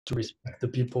to respect the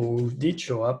people who did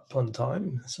show up on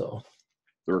time. So,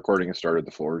 The recording has started.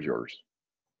 The floor is yours.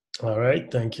 all right,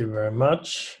 thank you very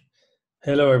much.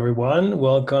 Hello, everyone.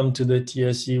 Welcome to the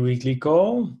TSC weekly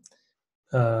call.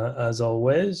 As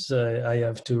always, I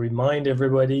have to remind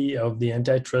everybody of the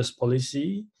antitrust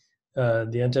policy.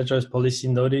 The antitrust policy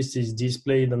notice is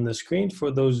displayed on the screen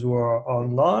for those who are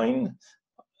online.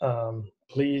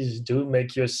 Please do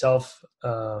make yourself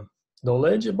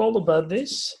knowledgeable about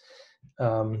this.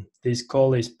 This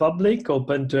call is public,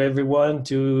 open to everyone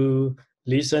to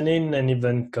listen in and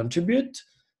even contribute,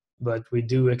 but we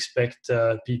do expect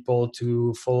people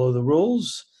to follow the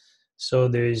rules. So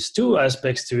there's two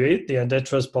aspects to it, the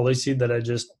antitrust policy that I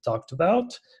just talked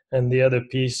about, and the other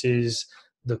piece is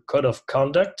the code of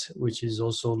conduct, which is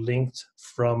also linked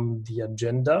from the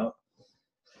agenda.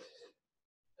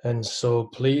 And so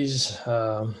please,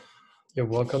 you're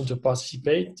welcome to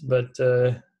participate, but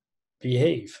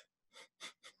behave.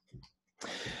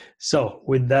 So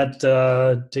with that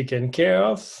taken care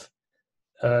of,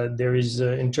 there is,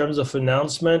 in terms of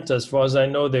announcement, as far as I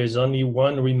know, there's only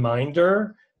one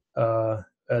reminder.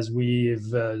 As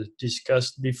we've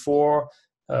discussed before,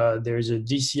 there's a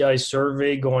DCI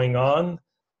survey going on.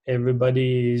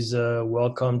 Everybody is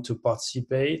welcome to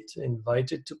participate,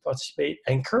 invited to participate,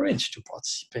 encouraged to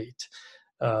participate.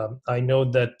 I know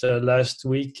that last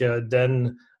week,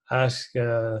 Dan asked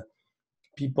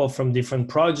people from different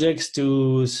projects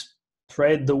to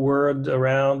spread the word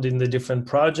around in the different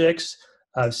projects.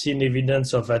 I've seen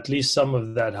evidence of at least some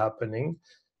of that happening.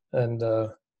 And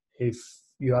if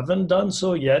you haven't done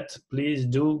so yet, please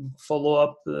do follow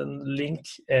up the link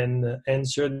and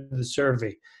answer the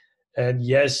survey. And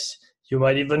yes, you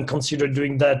might even consider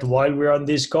doing that while we're on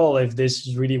this call if this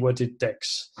is really what it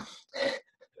takes.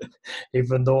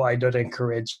 Even though I don't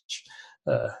encourage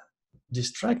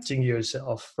distracting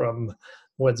yourself from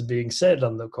what's being said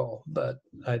on the call, but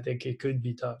I think it could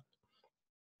be done.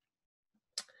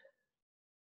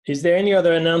 Is there any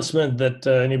other announcement that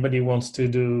anybody wants to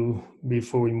do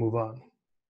before we move on?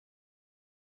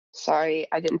 Sorry,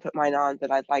 I didn't put mine on,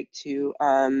 but I'd like to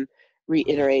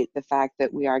reiterate the fact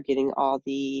that we are getting all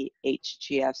the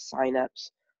HGF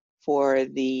signups for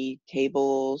the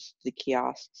tables, the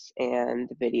kiosks, and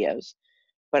the videos.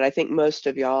 But I think most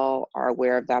of y'all are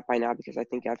aware of that by now because I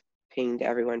think I've pinged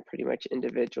everyone pretty much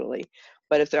individually.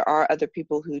 But if there are other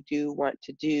people who do want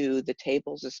to do the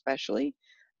tables especially,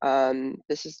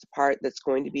 this is the part that's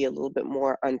going to be a little bit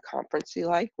more unconferencey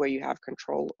like, where you have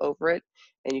control over it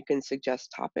and you can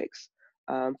suggest topics.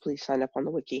 Please sign up on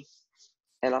the wiki,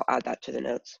 and I'll add that to the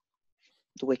notes,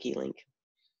 the wiki link.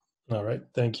 All right,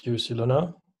 thank you,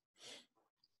 Silona.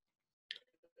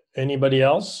 Anybody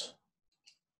else?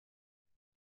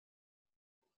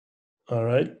 All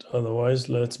right, otherwise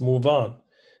let's move on.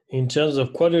 In terms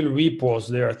of quarterly reports,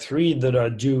 there are 3 that are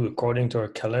due according to our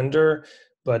calendar,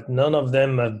 but none of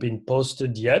them have been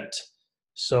posted yet.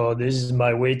 So this is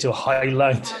my way to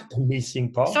highlight the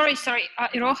missing part. Sorry.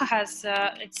 Iroha has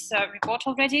its report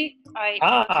already.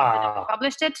 I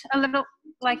published it a little,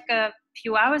 like a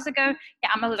few hours ago. Yeah,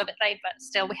 I'm a little bit late, but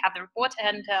still we have the report,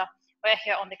 and we're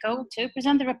here on the call to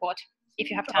present the report if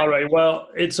you have time. All right, well,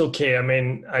 it's okay. I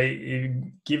mean,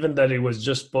 given that it was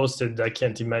just posted, I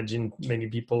can't imagine many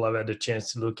people have had a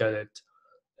chance to look at it.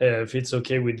 If it's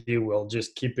okay with you, we'll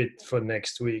just keep it for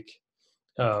next week.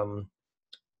 I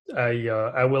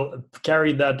will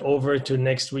carry that over to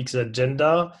next week's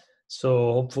agenda.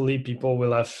 So hopefully people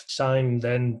will have time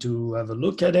then to have a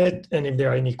look at it. And if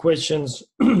there are any questions,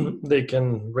 they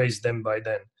can raise them by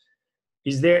then.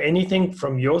 Is there anything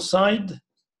from your side?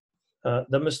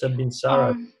 That must have been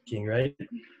Sarah speaking, right?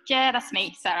 Yeah, that's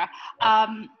me, Sarah.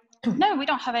 No, we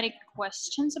don't have any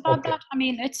questions about that. I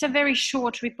mean, it's a very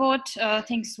short report.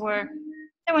 Things were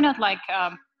not like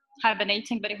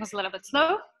hibernating, but it was a little bit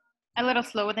slow, a little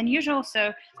slower than usual.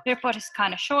 So the report is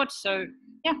kind of short. So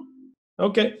yeah.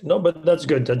 Okay, no, but that's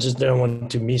good. I just didn't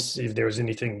want to miss if there was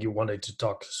anything you wanted to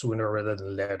talk sooner rather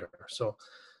than later. So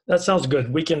that sounds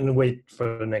good. We can wait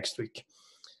for next week.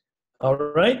 All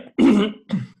right.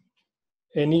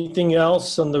 Anything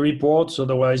else on the reports?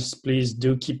 Otherwise, please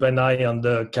do keep an eye on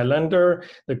the calendar.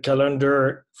 The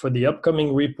calendar for the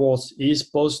upcoming reports is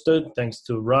posted. Thanks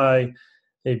to Rai,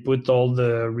 they put all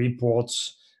the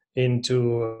reports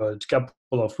into a couple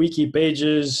of wiki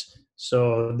pages.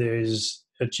 So there's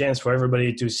a chance for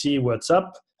everybody to see what's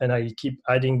up. And I keep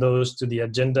adding those to the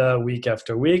agenda week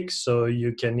after week. So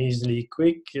you can easily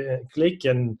click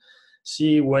and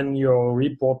see when your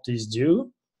report is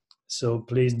due. So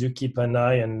please do keep an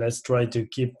eye, and let's try to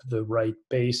keep the right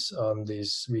pace on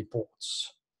these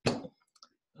reports.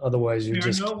 Otherwise, you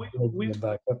just we've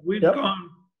back up. We've Yep. gone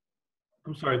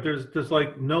I'm sorry, there's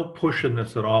like no push in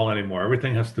this at all anymore.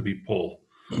 Everything has to be pull.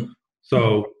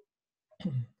 So,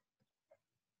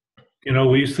 you know,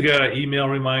 we used to get an email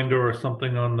reminder or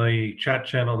something on the chat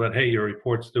channel that, hey, your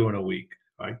report's due in a week.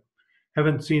 I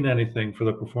haven't seen anything for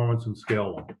the performance and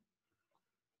scale one.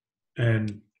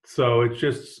 And so it's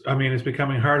just, I mean, it's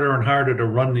becoming harder and harder to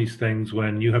run these things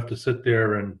when you have to sit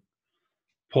there and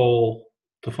pull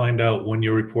to find out when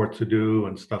your reports are due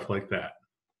and stuff like that.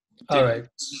 All right.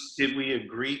 Did we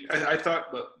agree? I thought,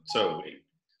 so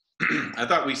I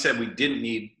thought we said we didn't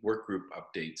need work group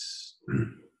updates.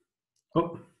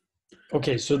 Oh.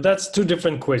 Okay, so that's two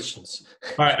different questions.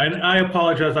 All right, and I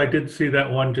apologize. I did see that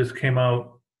one just came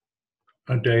out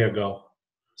a day ago.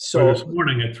 So this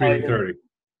morning at 3:30.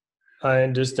 I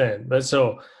understand, but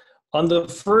so on the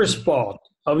first part,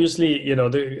 obviously, you know,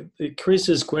 the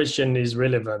Chris's question is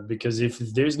relevant because if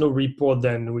there's no report,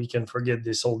 then we can forget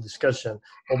this whole discussion.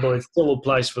 Although it still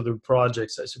applies for the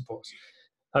projects, I suppose.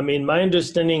 I mean, my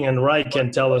understanding, and Rai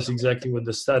can tell us exactly what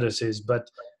the status is, but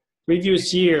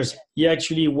previous years, he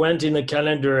actually went in a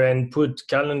calendar and put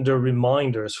calendar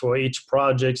reminders for each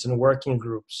projects and working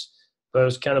groups. But it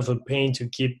was kind of a pain to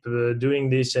keep doing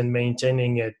this and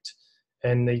maintaining it.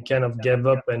 And they kind of gave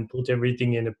up and put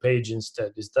everything in a page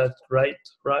instead. Is that right,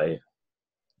 Rai?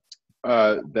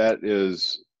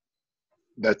 That's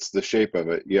the shape of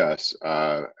it, yes.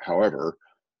 However,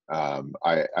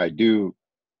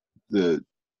 the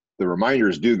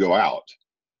reminders do go out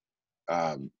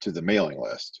to the mailing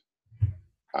list,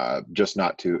 just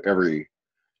not to every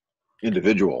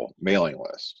individual mailing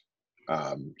list.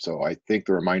 So I think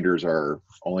the reminders are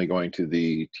only going to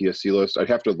the TSC list. I'd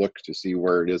have to look to see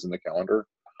where it is in the calendar,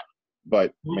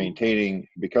 but maintaining,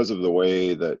 because of the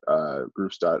way that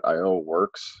groups.io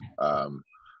works,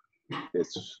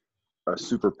 it's a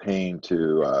super pain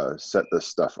to set this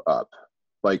stuff up.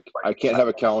 Like, I can't have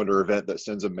a calendar event that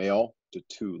sends a mail to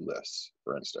 2 lists,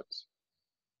 for instance.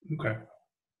 Okay.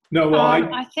 No, well,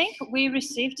 I think we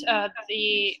received I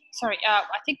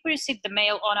think we received the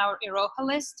mail on our Iroha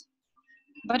list,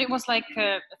 but it was like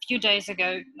a few days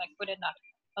ago. Like, we didn't have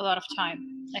a lot of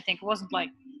time. I think it wasn't like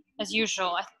as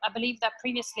usual. I believe that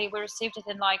previously we received it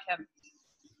in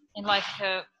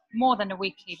more than a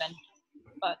week even,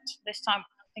 but this time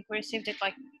I think we received it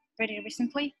like pretty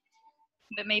recently.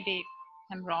 But maybe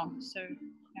I'm wrong. So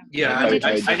Yeah,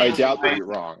 I doubt that you're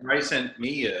wrong. Rai sent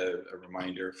me a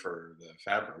reminder for the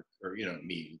fabric, or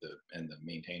me and the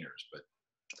maintainers. But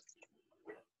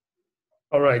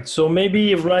All right, so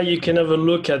maybe, Rai, you can have a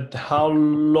look at how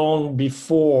long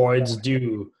before it's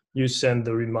due you send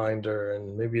the reminder,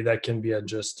 and maybe that can be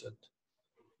adjusted.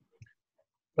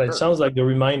 But it sounds like the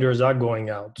reminders are going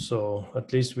out, so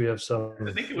at least we have some.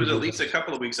 I think it was at least a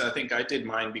couple of weeks. I think I did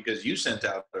mine because you sent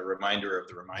out a reminder of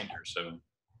the reminder. So.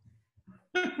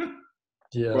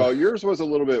 Yeah. Well, yours was a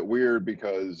little bit weird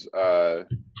because the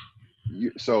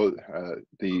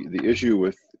issue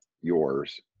with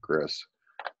yours, Chris,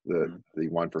 the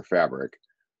one for fabric,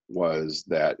 was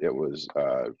that it was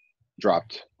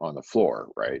dropped on the floor,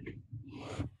 right?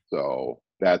 So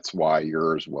that's why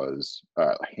yours was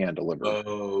hand delivered.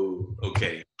 Oh,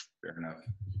 okay, fair enough.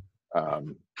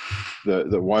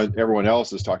 The one everyone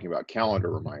else is talking about,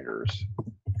 calendar reminders.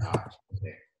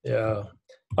 Okay. Yeah.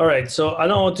 All right. So I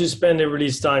don't want to spend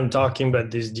everybody's time talking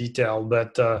about this detail,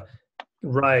 but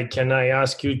Rai, can I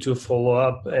ask you to follow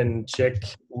up and check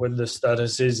what the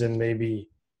status is and maybe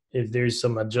if there is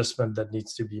some adjustment that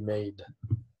needs to be made?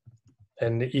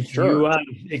 And if you have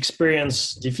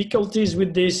experienced difficulties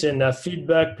with this and have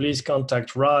feedback, please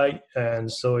contact Rai,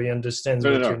 and so he understands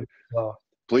what your needs are.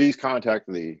 Please contact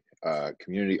the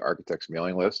Community Architects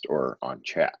mailing list or on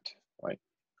chat. Right?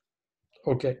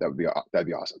 Okay. That'd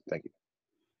be awesome. Thank you.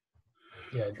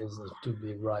 Yeah, it doesn't have to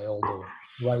be Rai, although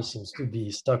Rai seems to be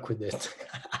stuck with it.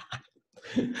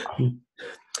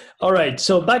 All right,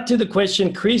 so back to the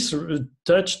question Chris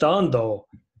touched on, though.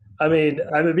 I mean,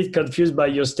 I'm a bit confused by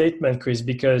your statement, Chris,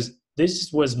 because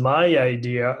this was my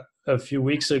idea a few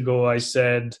weeks ago. I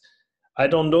said, I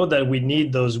don't know that we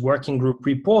need those working group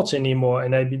reports anymore.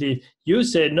 And I believe you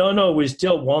said, no, we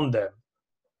still want them.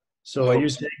 So are you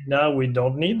saying now we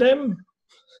don't need them?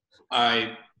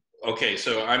 Okay,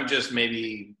 so I'm just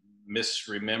maybe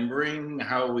misremembering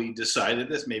how we decided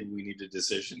this. Maybe we need a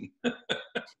decision.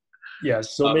 Yeah,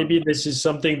 so maybe this is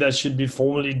something that should be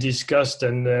formally discussed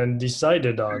and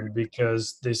decided on,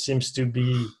 because we seem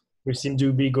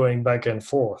to be going back and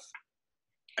forth.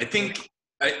 I think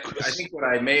what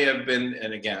I may have been,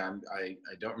 and again, I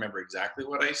don't remember exactly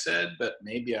what I said, but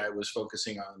maybe I was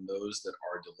focusing on those that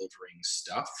are delivering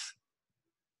stuff.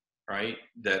 right?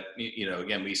 That,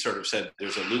 again, we sort of said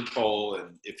there's a loophole,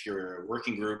 and if you're a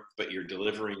working group but you're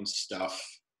delivering stuff,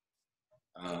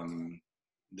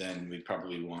 then we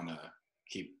probably want to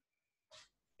keep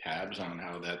tabs on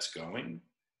how that's going.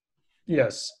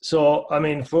 Yes. So, I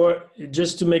mean, for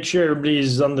just to make sure everybody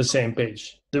is on the same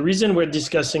page, the reason we're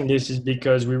discussing this is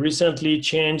because we recently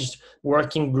changed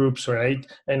working groups, right?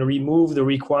 And removed the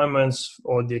requirements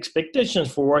or the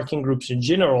expectations for working groups in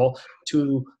general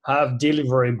to have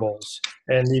deliverables.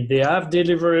 And if they have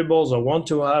deliverables or want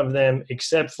to have them,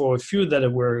 except for a few that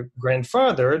were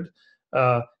grandfathered,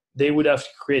 they would have to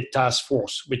create task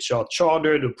force, which are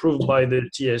chartered, approved by the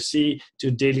TSC to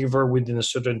deliver within a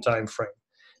certain time frame.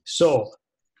 So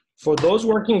for those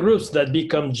working groups that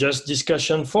become just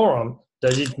discussion forum,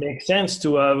 does it make sense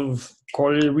to have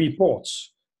quarterly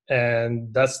reports?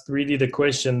 And that's really the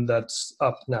question that's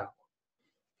up now.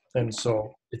 And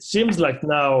so it seems like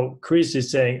now Chris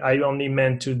is saying, I only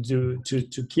meant to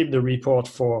keep the report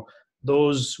for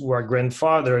those who are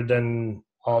grandfathered and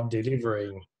are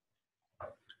delivering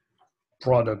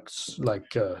products like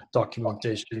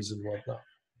documentations and whatnot.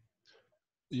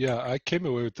 Yeah, I came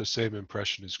away with the same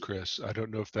impression as Chris. I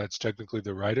don't know if that's technically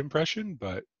the right impression,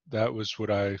 but that was what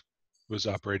I was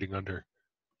operating under.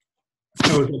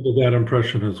 I was under that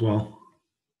impression as well,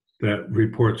 that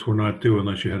reports were not due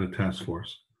unless you had a task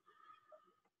force.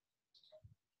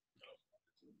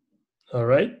 All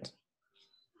right.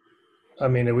 I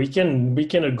mean, we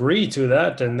can agree to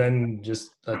that, and then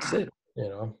just that's it.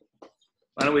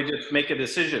 Why don't we just make a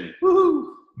decision?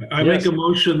 Woohoo! I make a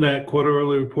motion that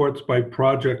quarterly reports by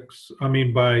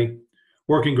by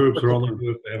working groups are only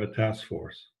good if they have a task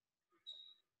force.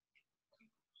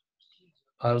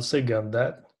 I'll second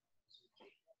that.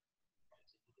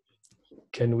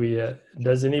 Can we,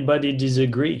 does anybody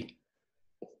disagree?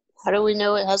 How do we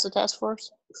know it has a task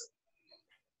force?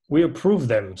 We approve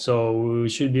them, so we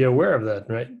should be aware of that,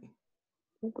 right?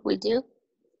 We do?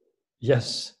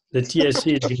 Yes, the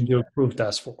TSC is going to approve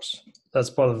task force. That's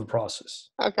part of the process.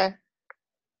 Okay.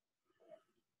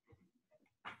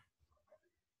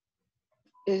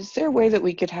 Is there a way that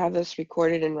we could have this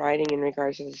recorded in writing in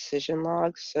regards to the decision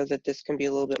logs so that this can be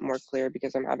a little bit more clear,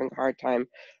 because I'm having a hard time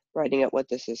writing out what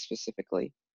this is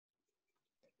specifically?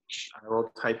 I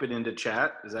will type it into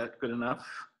chat. Is that good enough?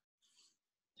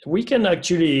 We can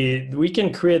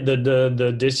create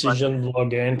the decision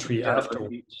log entry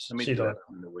afterwards. Let me do that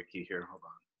on the wiki here. Hold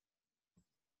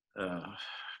on.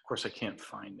 Of course, I can't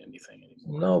find anything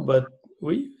anymore. No, but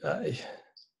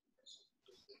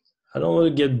I don't want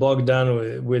to get bogged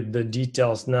down with the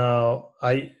details now.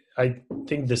 I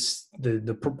think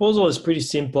the proposal is pretty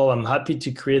simple. I'm happy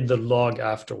to create the log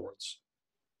afterwards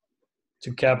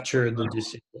to capture the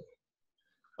decision.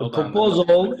 The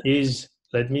proposal is,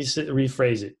 let me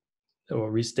rephrase it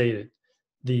or restate it.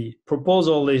 The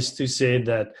proposal is to say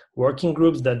that working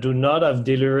groups that do not have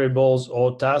deliverables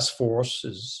or task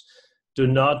forces do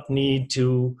not need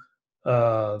to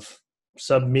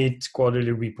submit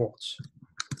quarterly reports.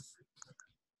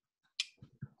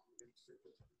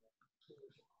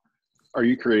 Are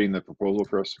you creating the proposal,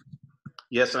 Chris?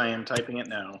 Yes, I am typing it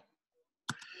now.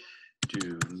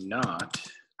 Do not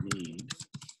need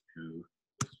to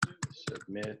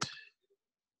submit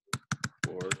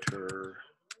quarter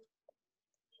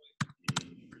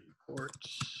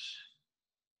reports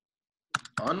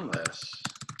unless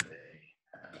they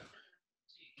have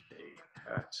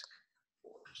a task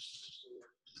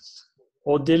force.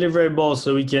 Or deliverable,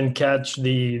 so we can catch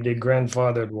the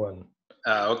grandfathered one.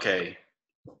 Okay.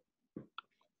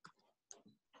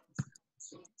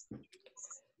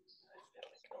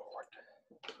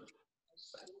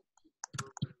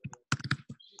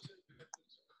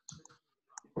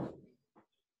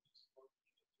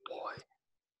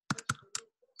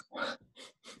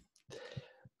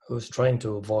 I was trying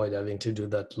to avoid having to do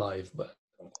that live, but.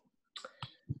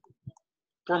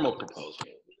 Formal proposal.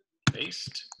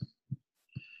 Paste.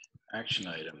 Action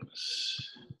items.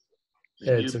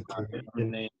 Yeah, it's okay.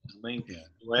 Name, link.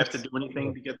 Do I have to do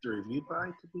anything to get the review by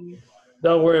to be?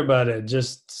 Don't worry about it.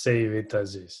 Just save it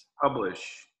as is.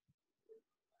 Publish.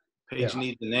 Page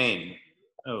needs a name.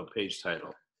 Oh, page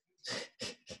title.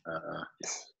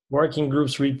 Working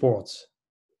groups reports.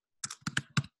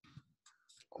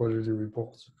 Quarterly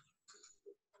reports.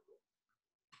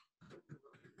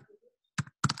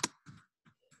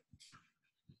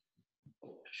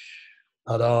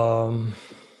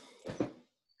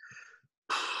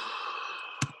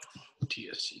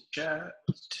 TSC chat.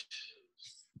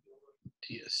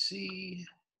 TSC.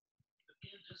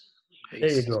 Paste.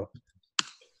 There you go.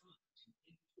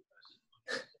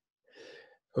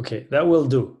 Okay, that will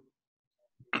do.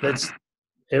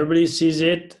 Everybody sees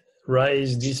it. Rai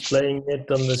is displaying it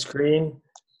on the screen.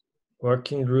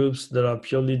 Working groups that are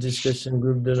purely discussion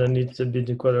group that don't need to submit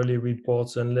the quarterly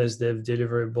reports unless they have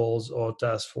deliverables or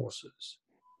task forces.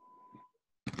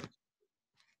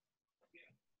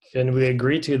 Can we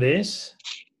agree to this?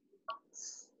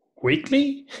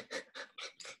 Weekly?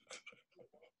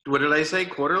 What did I say?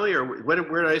 Quarterly or where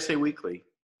did I say weekly?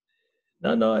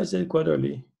 No, I said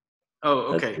quarterly.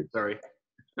 Oh, okay. Sorry.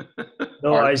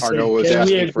 No, I said, Arnaud was can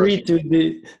we asking for us- agree to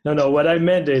the, no, what I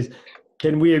meant is,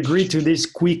 can we agree to this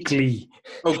quickly?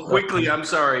 Oh, quickly. I'm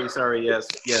sorry. Yes.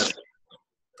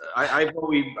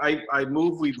 I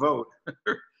move we vote.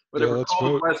 Whatever. let's Call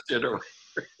the vote. question or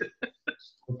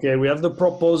Okay, we have the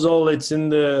proposal. It's in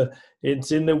the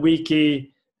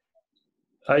wiki.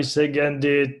 I second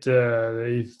it,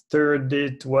 third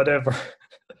it, whatever.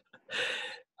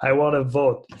 I want to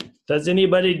vote. Does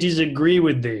anybody disagree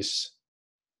with this?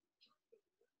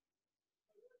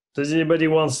 Does anybody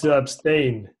wants to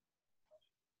abstain?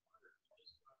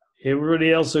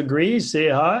 Everybody else agrees? Say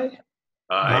hi.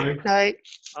 Aye. Aye.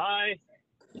 Aye.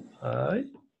 Aye.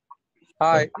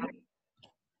 Aye.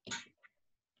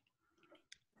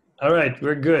 All right,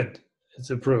 we're good.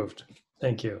 It's approved.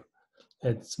 Thank you.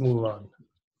 Let's move on.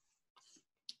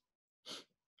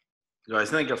 So I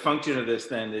think a function of this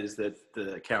then is that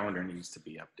the calendar needs to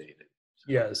be updated.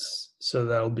 Yes, so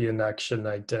that'll be an action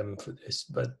item for this,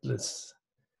 but this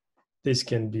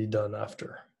can be done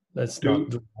after. Let's not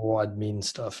do more admin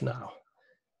stuff now.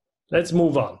 Let's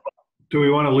move on. Do we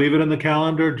want to leave it in the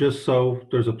calendar just so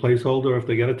there's a placeholder if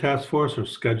they get a task force, or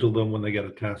schedule them when they get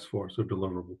a task force or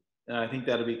deliverable? And I think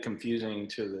that'll be confusing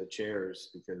to the chairs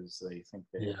because they think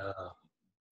they. Yeah.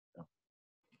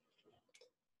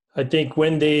 I think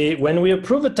when we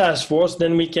approve a task force,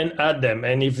 then we can add them.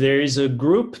 And if there is a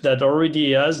group that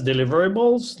already has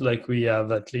deliverables, like we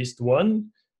have at least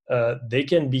one, they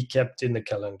can be kept in the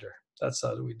calendar. That's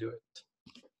how we do it.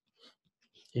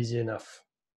 Easy enough.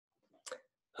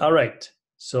 All right,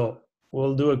 so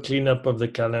we'll do a cleanup of the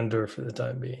calendar for the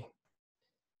time being.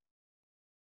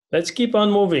 Let's keep on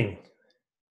moving.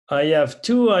 I have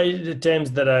two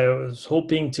items that I was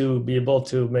hoping to be able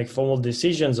to make formal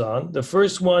decisions on. The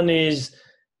first one is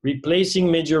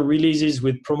replacing major releases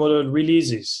with promoted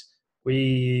releases.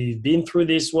 We've been through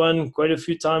this one quite a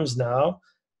few times now.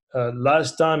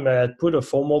 Last time I had put a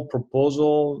formal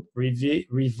proposal,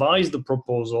 revised the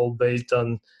proposal based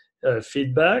on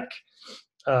feedback.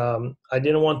 I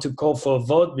didn't want to call for a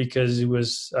vote because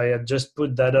I had just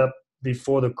put that up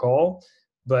before the call,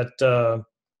 but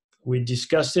we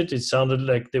discussed it. It sounded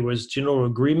like there was general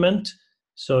agreement.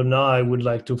 So now I would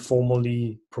like to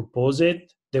formally propose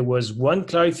it. There was one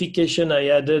clarification I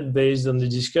added based on the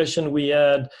discussion we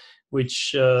had,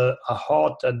 which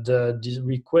Ahat had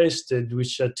requested,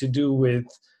 which had to do with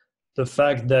the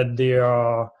fact that there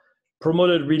are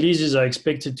promoted releases are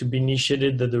expected to be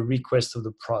initiated at the request of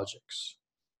the projects.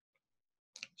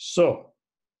 So,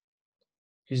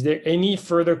 is there any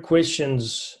further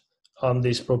questions on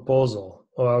this proposal?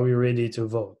 Or are we ready to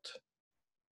vote?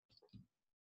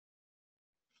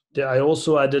 I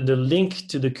also added a link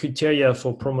to the criteria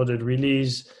for promoted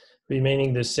release,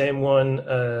 remaining the same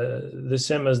the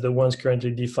same as the ones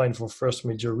currently defined for first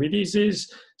major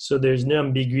releases. So there's no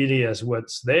ambiguity as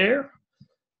what's there.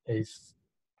 I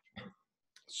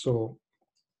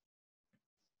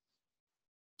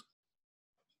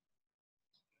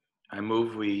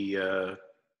move we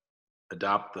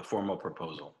adopt the formal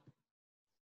proposal.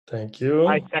 Thank you.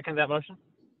 I second that motion.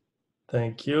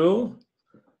 Thank you.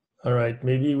 All right,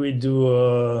 maybe we do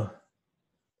a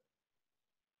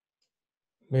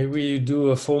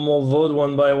formal vote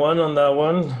one by one on that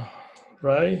one,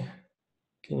 right?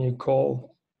 Can you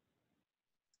call?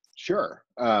 Sure.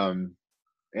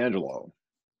 Angelo.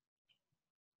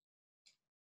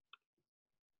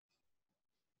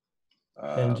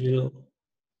 Angelo,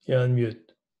 you're on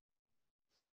mute.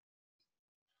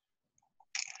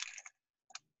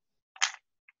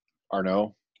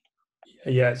 Arnaud.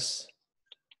 Yes.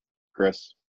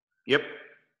 Chris. Yep.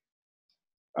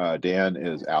 Dan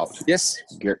is out. Yes.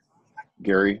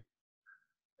 Gary.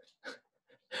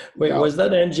 Wait, was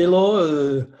that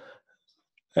Angelo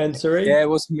answering? Yeah, it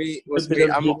was me.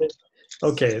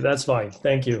 Okay, that's fine.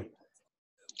 Thank you.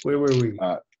 Where were we?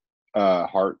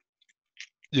 Hart.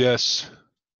 Yes.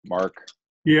 Mark.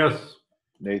 Yes.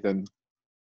 Nathan.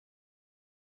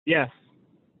 Yes.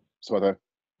 Swetha.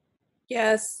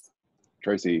 Yes.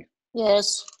 Tracy.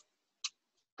 Yes.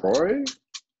 Troy.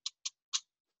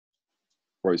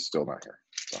 Troy's still not here.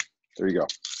 So there you go.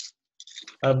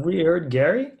 Have we heard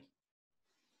Gary?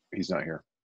 He's not here.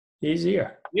 He's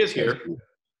here. He is here.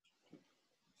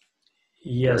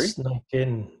 Yes, not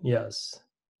in. Yes.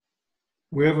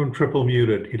 We have him triple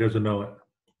muted. He doesn't know it.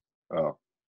 Oh,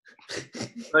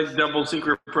 Like double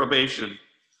secret probation.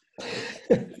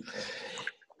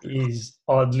 He's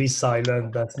oddly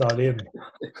silent. That's not him.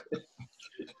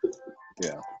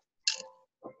 yeah.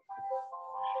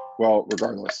 Well,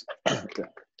 regardless, yeah,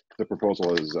 the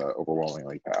proposal is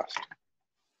overwhelmingly passed.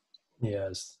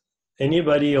 Yes.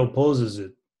 Anybody opposes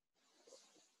it?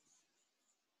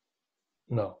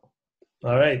 No.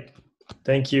 All right.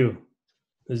 Thank you.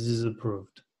 This is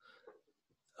approved.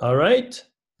 All right.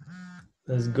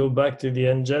 Let's go back to the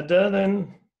agenda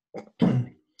then.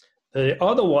 The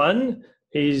other one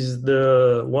is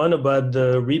the one about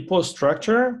the repo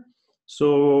structure.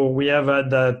 So we have had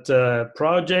that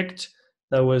project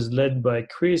that was led by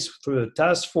Chris through the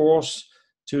task force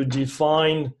to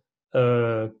define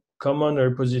a common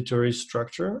repository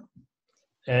structure.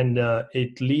 And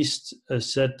it lists a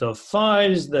set of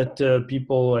files that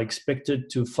people are expected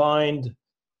to find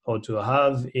or to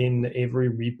have in every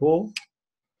repo.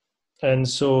 And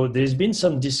so there's been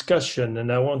some discussion,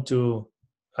 and I want to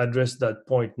address that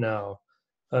point now.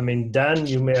 I mean, Dan,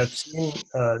 you may have seen,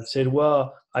 said,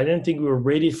 well, I didn't think we were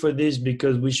ready for this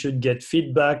because we should get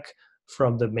feedback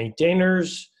from the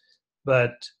maintainers.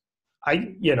 But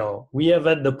we have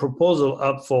had the proposal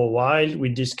up for a while. We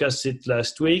discussed it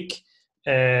last week,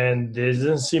 and there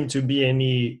doesn't seem to be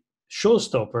any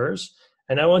showstoppers.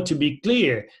 And I want to be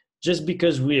clear, just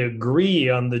because we agree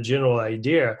on the general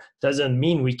idea doesn't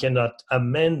mean we cannot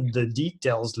amend the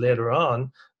details later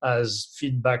on as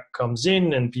feedback comes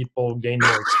in and people gain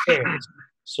more experience.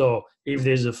 So if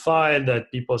there's a file that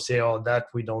people say, oh, that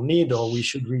we don't need, or we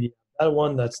should read that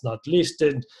one that's not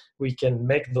listed, we can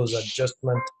make those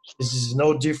adjustments. This is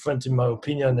no different, in my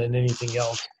opinion, than anything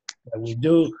else that we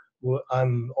do.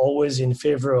 I'm always in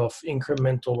favor of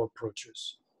incremental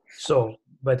approaches. So,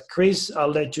 but Chris, I'll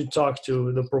let you talk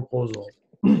to the proposal.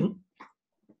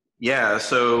 Yeah,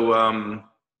 so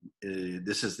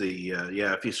this is the,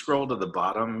 if you scroll to the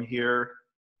bottom here,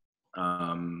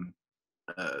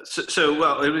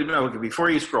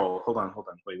 before you scroll, hold on,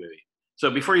 wait. So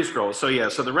before you scroll, so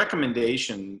the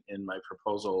recommendation in my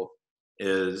proposal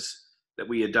is that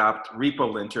we adopt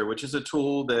RepoLinter, which is a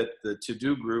tool that the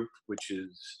to-do group, which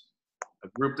is a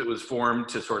group that was formed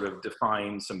to sort of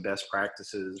define some best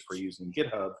practices for using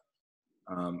GitHub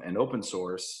and open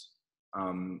source.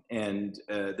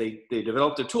 They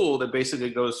developed a tool that basically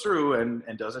goes through and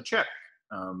does a check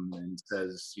and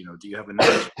says, do you have a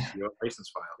node? Do you have a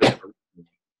license file? Do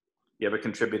you have a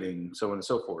contributing, so on and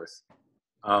so forth.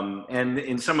 And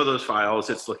in some of those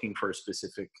files, it's looking for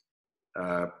specific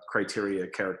criteria,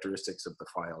 characteristics of the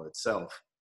file itself.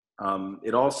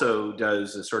 It also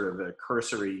does a sort of a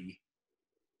cursory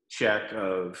check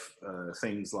of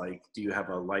things like, do you have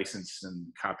a license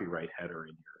and copyright header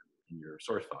in your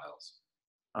source files?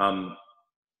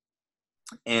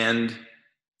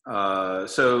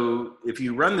 So if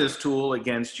you run this tool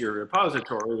against your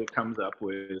repository, it comes up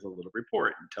with a little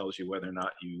report and tells you whether or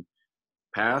not you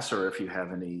pass or if you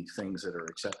have any things that are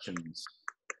exceptions,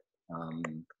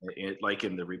 like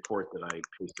in the report that I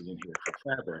pasted in here for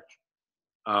Fabric.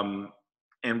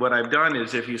 And what I've done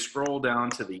is if you scroll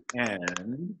down to the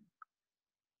end,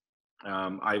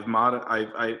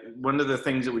 one of the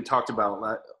things that we talked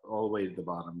about all the way to the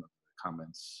bottom of the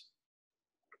comments.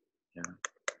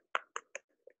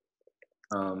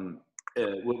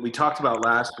 What we talked about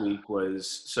last week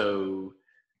was,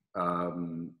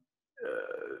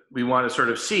 we want to sort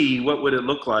of see what would it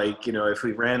look like, if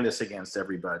we ran this against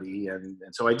everybody. And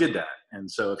so I did that.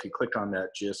 And so if you click on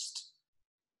that gist,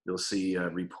 you'll see a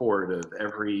report of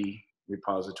every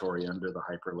repository under the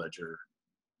Hyperledger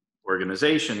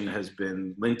organization has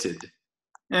been linted.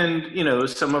 And,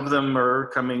 some of them are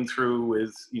coming through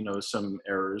with, some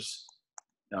errors,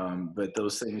 but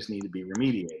those things need to be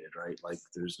remediated, right? Like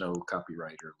there's no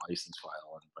copyright or license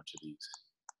file on a bunch of these.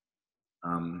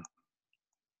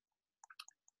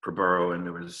 For Burrow, and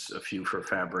there was a few for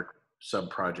Fabric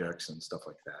sub-projects and stuff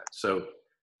like that. So,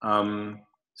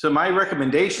 so my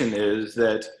recommendation is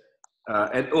that,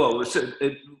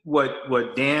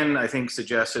 what Dan, I think,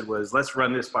 suggested was, let's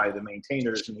run this by the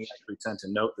maintainers, and he actually sent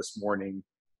a note this morning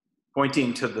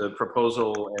pointing to the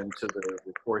proposal and to the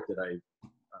report that I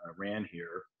ran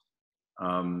here,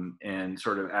 and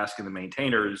sort of asking the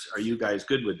maintainers, are you guys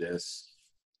good with this?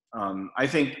 I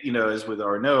think, as with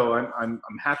Arnaud, I'm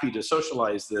happy to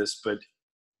socialize this, but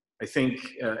I think,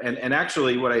 and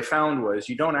actually what I found was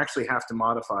you don't actually have to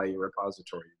modify your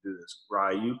repository to do this.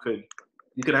 Rai, you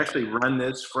could actually run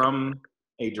this from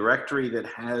a directory that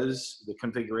has the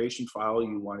configuration file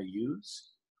you want to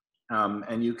use,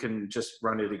 and you can just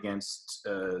run it against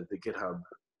the GitHub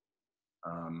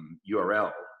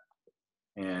URL.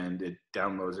 and it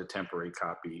downloads a temporary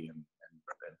copy and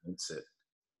links it.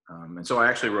 And so I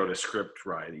actually wrote a script,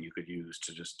 Rye, that you could use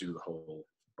to just do the whole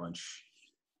bunch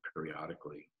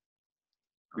periodically.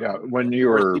 Yeah, when you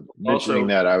were mentioning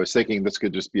that, I was thinking this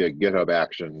could just be a GitHub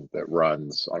action that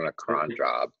runs on a cron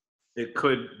job. It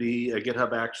could be a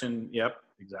GitHub action. Yep,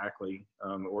 exactly.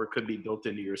 Or it could be built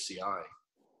into your CI to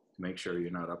make sure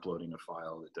you're not uploading a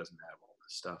file that doesn't have all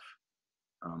this stuff.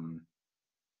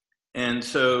 And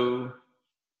so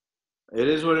it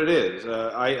is what it is.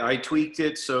 I tweaked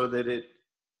it so that it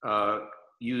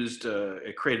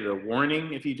it created a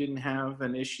warning if you didn't have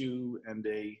an issue, and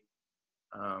a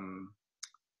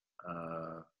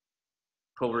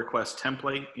pull request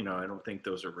template. You know, I don't think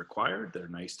those are required. They're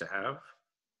nice to have.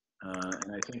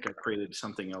 And I think I created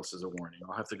something else as a warning.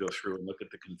 I'll have to go through and look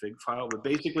at the config file. But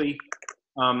basically,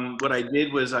 what I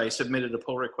did was I submitted a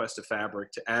pull request to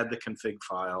Fabric to add the config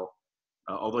file.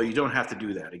 Although you don't have to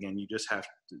do that. Again, you just have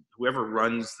to, whoever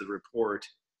runs the report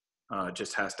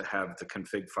just has to have the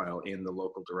config file in the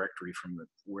local directory from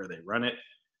where they run it.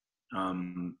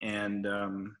 And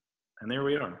there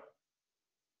we are.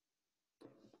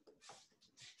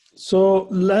 So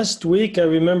last week, I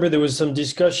remember there was some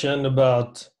discussion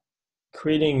about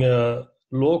creating a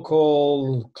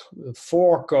local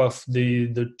fork of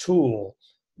the tool.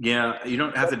 Yeah, you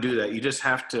don't have to do that. You just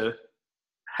have to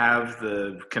have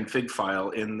the config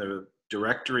file in the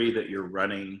directory that you're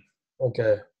running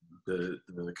the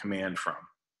command from.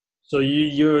 So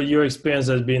your experience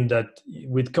has been that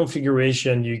with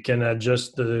configuration, you can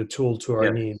adjust the tool to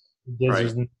our need.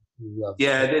 Right.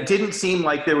 Yeah, it didn't seem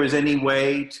like there was any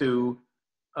way to,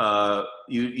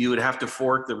 you would have to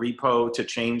fork the repo to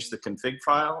change the config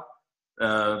file.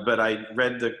 But I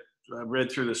read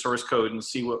through the source code and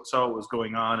saw what was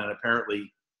going on. And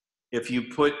apparently, if you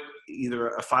put either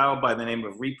a file by the name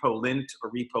of repolint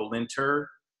or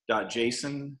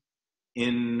repolinter.json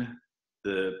in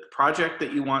the project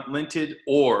that you want linted,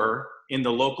 or in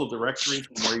the local directory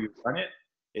from where you run it,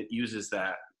 it uses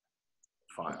that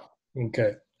file.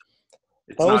 Okay.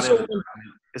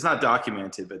 It's not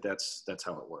documented, but that's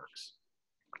how it works.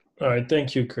 All right,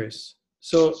 thank you, Chris.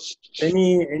 So,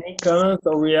 any comments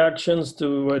or reactions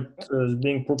to what is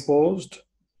being proposed?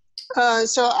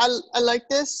 So I like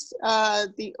this.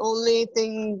 The only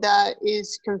thing that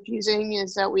is confusing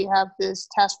is that we have this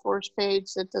task force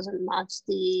page that doesn't match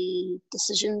the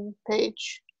decision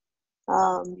page.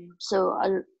 So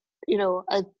I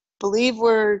believe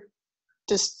we're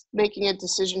just making a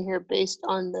decision here based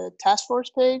on the task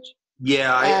force page.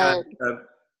 Yeah,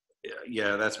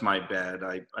 yeah, that's my bad.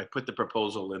 I put the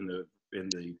proposal in the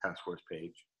task force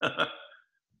page.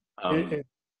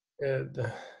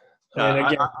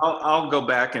 I'll go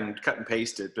back and cut and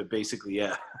paste it, but basically,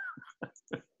 yeah.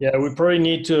 Yeah, we probably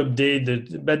need to update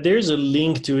it, but there's a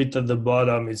link to it at the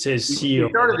bottom. It says We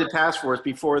started the task force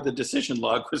before the decision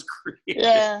log was created.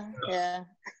 Yeah.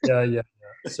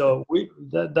 So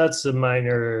that's a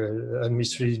minor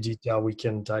administrative detail we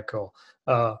can tackle.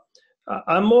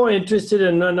 I'm more interested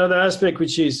in another aspect,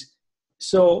 which is,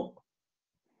 so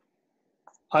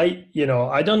I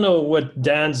don't know what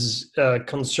Dan's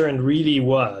concern really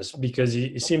was, because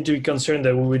he seemed to be concerned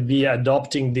that we would be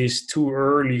adopting this too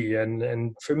early.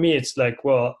 And for me, it's like,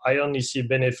 well, I only see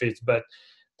benefits, but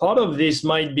part of this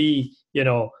might be,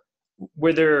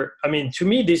 whether, to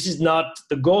me, this is not,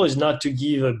 the goal is not to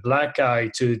give a black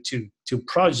eye to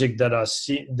projects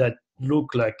that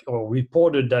look like or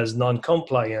reported as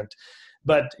non-compliant,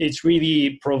 but it's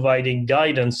really providing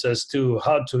guidance as to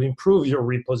how to improve your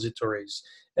repositories.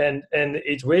 And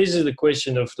it raises the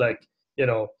question of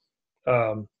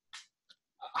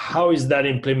how is that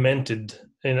implemented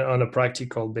on a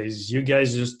practical basis? You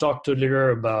guys just talked earlier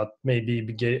about maybe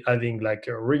having like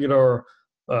a regular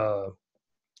a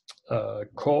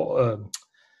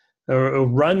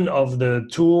run of the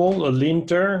tool, a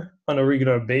linter, on a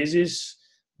regular basis.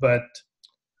 But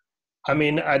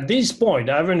at this point,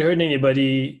 I haven't heard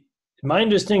anybody. My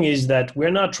understanding is that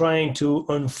we're not trying to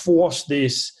enforce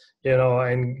this,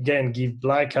 and again, give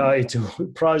black eye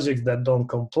to projects that don't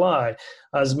comply,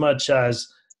 as much as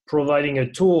providing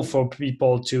a tool for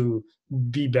people to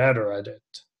be better at it.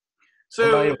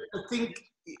 So I think,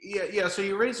 yeah. So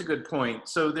you raise a good point.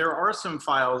 So there are some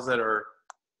files that are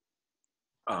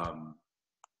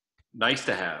nice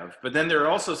to have, but then there are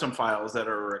also some files that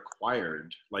are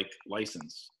required, like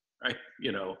license, right?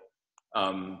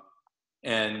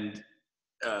 And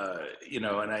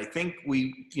I think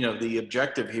the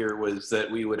objective here was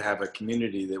that we would have a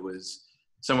community that was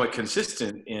somewhat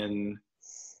consistent in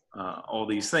all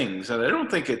these things. And I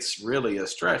don't think it's really a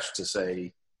stretch to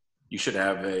say you should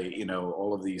have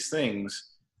all of these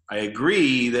things. I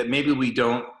agree that maybe we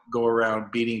don't go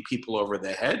around beating people over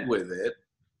the head with it,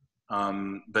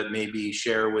 but maybe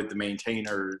share with the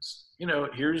maintainers,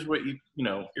 here's what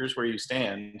here's where you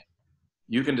stand.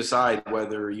 You can decide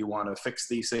whether you want to fix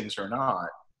these things or not.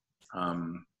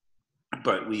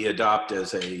 But we adopt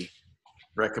as a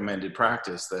recommended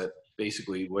practice that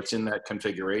basically what's in that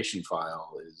configuration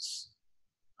file is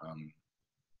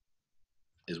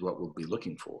what we'll be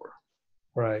looking for.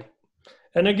 Right.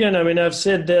 And again, I mean, I've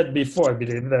said that before. I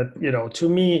believe that, to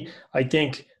me, I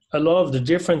think a lot of the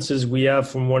differences we have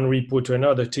from one repo to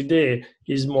another today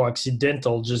is more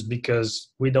accidental just because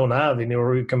we don't have any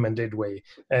recommended way.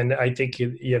 And I think,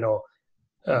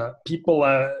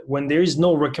 people, when there is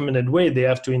no recommended way, they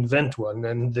have to invent one,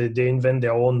 and they invent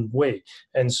their own way.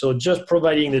 And so just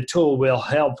providing the tool will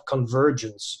help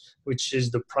convergence, which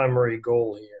is the primary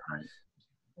goal here. Right.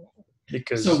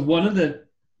 Because so one of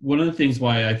the things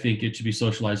why I think it should be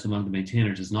socialized among the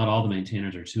maintainers is not all the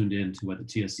maintainers are tuned in to what the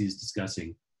TSC is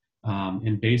discussing.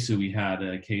 In BESU, we had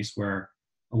a case where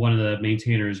one of the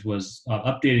maintainers was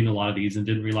updating a lot of these and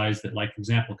didn't realize that, like, for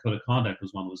example, code of conduct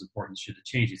was one that was important, should have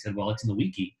changed. He said, well, it's in the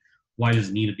wiki. Why does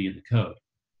it need to be in the code?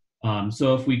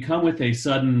 So if we come with a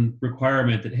sudden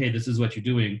requirement that, hey, this is what you're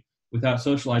doing, without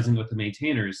socializing with the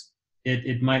maintainers,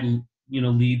 it might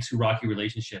lead to rocky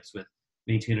relationships with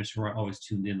maintainers who aren't always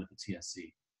tuned in with the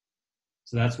TSC.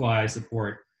 So that's why I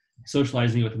support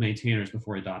socializing with the maintainers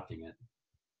before adopting it.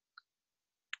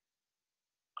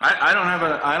 I don't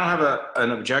have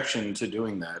an objection to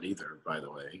doing that either, by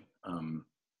the way. And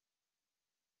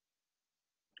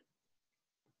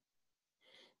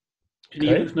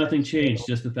even if nothing changed,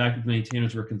 just the fact that the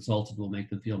maintainers were consulted will make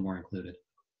them feel more included.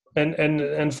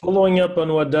 And following up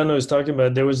on what Dano was talking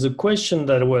about, there was a question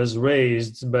that was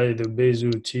raised by the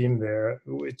BESU team there,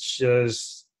 which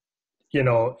is,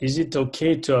 is it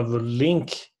okay to have a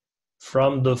link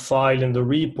from the file in the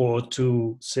repo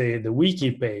to, say, the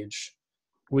wiki page?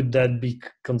 Would that be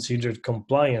considered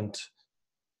compliant?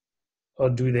 Or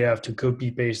do they have to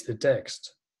copy paste the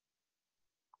text?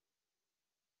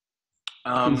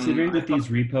 Considering that these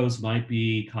repos might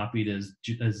be copied as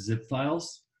zip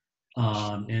files,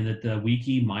 and that the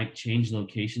wiki might change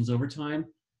locations over time,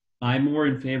 I'm more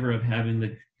in favor of having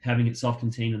it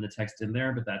self-contained in the text in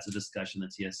there, but that's a discussion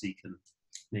that TSC can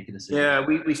make a decision. Yeah,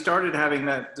 we started having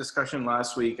that discussion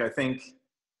last week. I think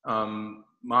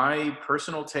my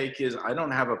personal take is I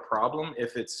don't have a problem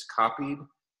if it's copied.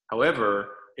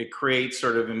 However, it creates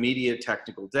sort of immediate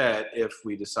technical debt if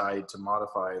we decide to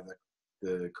modify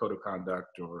the code of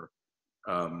conduct or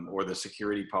the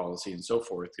security policy and so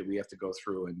forth. We have to go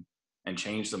through and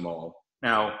change them all.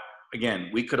 Now,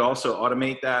 again, we could also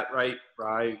automate that, right?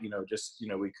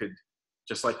 We could,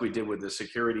 just like we did with the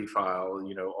security file,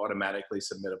 automatically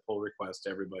submit a pull request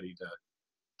to everybody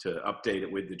to update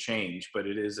it with the change. But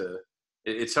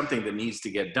it's something that needs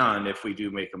to get done if we do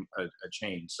make a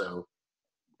change. So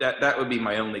that would be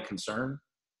my only concern.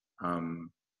 And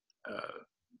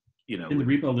the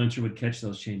repo linter would catch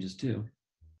those changes too.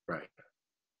 Right.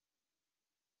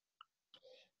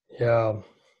 Yeah.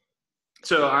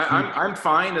 So I'm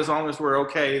fine as long as we're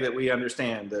okay that we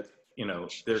understand that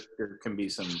there can be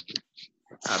some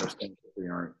out of sync if we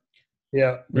aren't.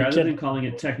 Yeah. Rather than calling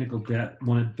it technical debt,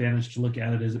 one advantage to look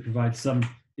at it is it provides some.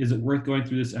 Is it worth going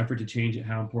through this effort to change it?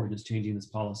 How important is changing this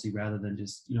policy rather than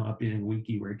just updating a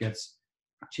wiki where it gets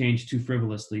changed too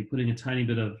frivolously? Putting a tiny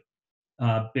bit of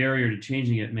barrier to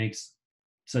changing it makes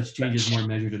such changes more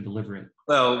measured and deliberate.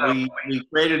 Well, we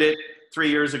created it 3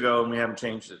 years ago and we haven't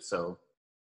changed it, so.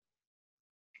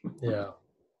 Yeah.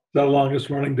 The longest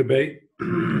running debate.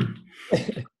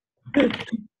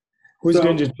 Who's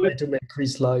going to try to make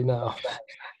Chris lie now?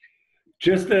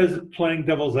 Just as playing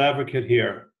devil's advocate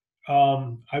here,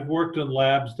 I've worked in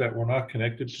labs that were not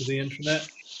connected to the internet,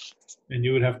 and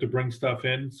you would have to bring stuff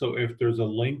in. So if there's a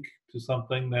link to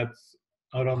something that's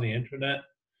out on the internet,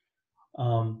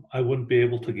 I wouldn't be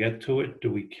able to get to it.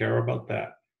 Do we care about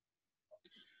that?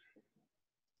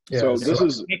 Yeah, so this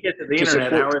is can't get to the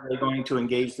internet. How are they going to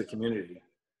engage the community?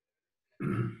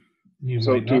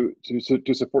 So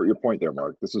to support your point there,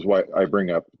 Mark, this is why I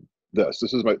bring up this.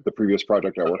 This is the previous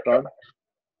project I worked on.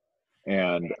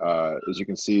 And as you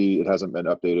can see, it hasn't been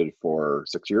updated for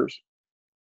 6 years,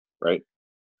 right?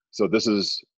 So this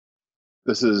is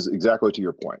exactly to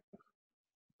your point,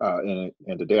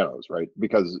 and to Dano's, right?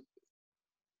 Because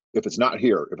if it's not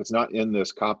here, if it's not in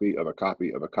this copy of a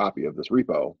copy of a copy of this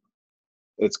repo,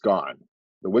 it's gone.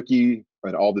 The wiki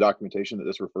and all the documentation that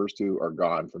this refers to are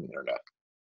gone from the internet.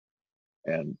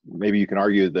 And maybe you can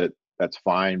argue that that's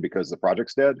fine because the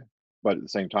project's dead, but at the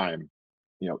same time,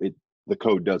 the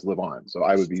code does live on. So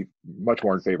I would be much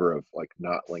more in favor of like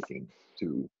not linking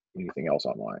to anything else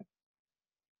online.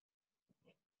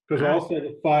 Because also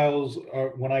the files are,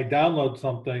 when I download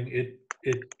something,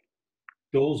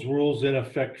 those rules in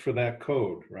effect for that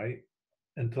code, right?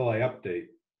 Until I update.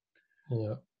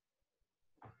 Yeah.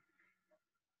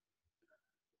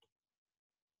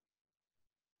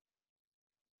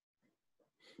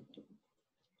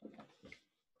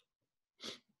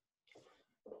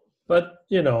 But,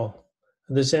 you know,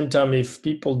 at the same time, if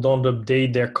people don't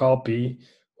update their copy,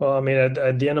 well, I mean,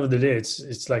 at the end of the day,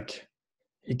 it's like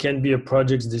it can be a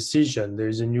project's decision.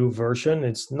 There's a new version.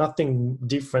 It's nothing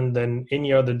different than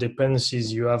any other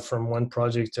dependencies you have from one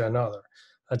project to another.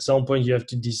 At some point, you have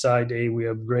to decide, hey, we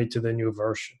upgrade to the new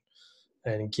version.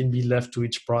 And it can be left to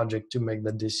each project to make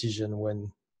the decision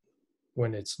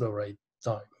when it's the right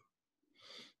time.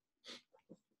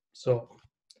 So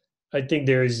I think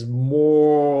there is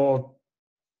more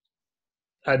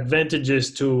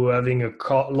advantages to having a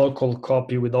local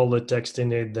copy with all the text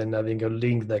in it than having a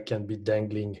link that can be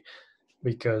dangling,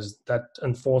 because that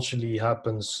unfortunately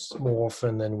happens more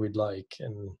often than we'd like.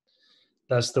 And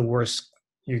that's the worst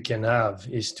you can have,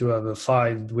 is to have a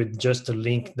file with just a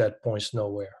link that points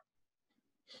nowhere.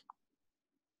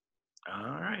 All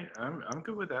right, I'm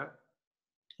good with that.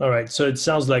 All right, so it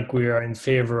sounds like we are in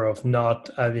favor of not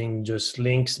having just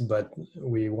links, but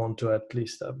we want to at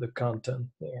least have the content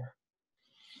there.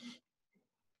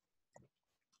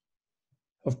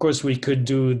 Of course, we could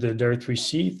do the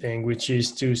Dirt3C thing, which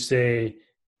is to say,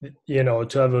 you know,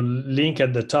 to have a link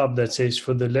at the top that says,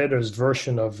 for the latest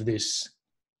version of this,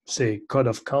 say, code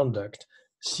of conduct,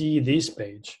 see this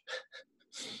page.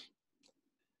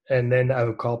 And then have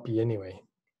a copy anyway.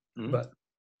 Mm-hmm. But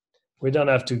we don't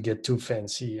have to get too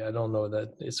fancy. I don't know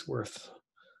that it's worth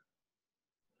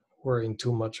worrying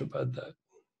too much about that.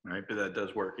 Right, but that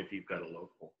does work if you've got a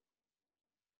local.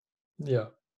 Yeah.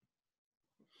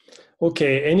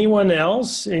 Okay, anyone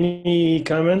else? Any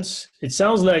comments? It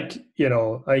sounds like, you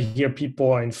know, I hear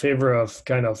people are in favor of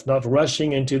kind of not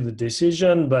rushing into the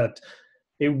decision, but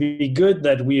it would be good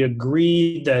that we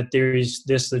agree that there's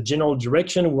the general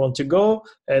direction we want to go,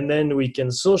 and then we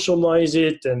can socialize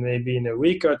it, and maybe in a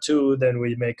week or two, then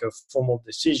we make a formal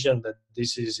decision that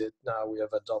this is it. Now we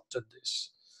have adopted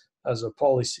this as a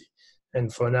policy.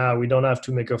 And for now, we don't have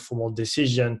to make a formal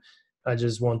decision. I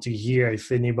just want to hear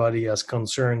if anybody has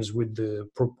concerns with the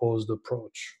proposed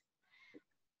approach.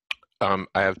 I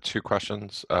have two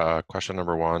questions. Question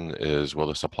number one is, will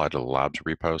this apply to the labs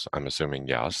repos? I'm assuming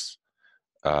yes.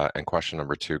 And question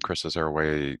number two, Chris, is there a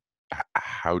way,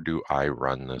 how do I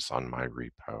run this on my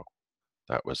repo?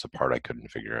 That was the part I couldn't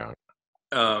figure out.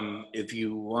 If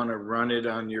you want to run it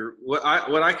on your, what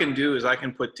I can do is I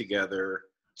can put together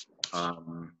a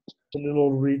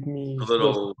little README,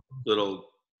 little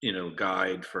you know,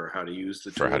 guide for how to use the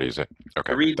tool. For how to use it.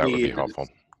 Okay, that would be helpful.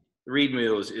 The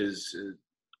README is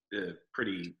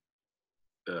pretty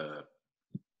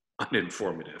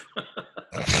uninformative.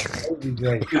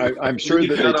 I'm sure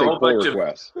that they take pull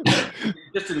requests.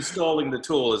 Just installing the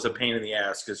tool is a pain in the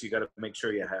ass, because you got to make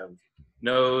sure you have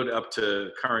Node up to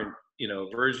current, you know,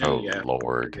 version. Oh, you have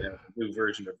Lord. a new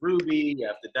version of Ruby. You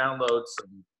have to download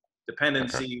some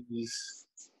dependencies.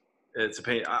 Okay. It's a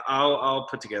pain. I'll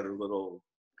put together a little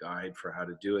guide for how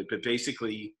to do it, but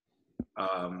basically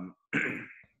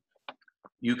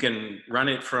you can run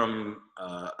it from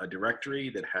a directory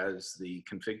that has the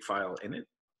config file in it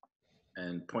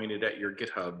and point it at your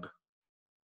GitHub.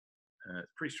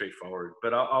 It's pretty straightforward,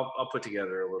 but I'll put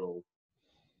together a little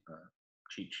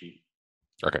cheat sheet.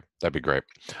 Okay, that'd be great.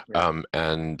 Yeah.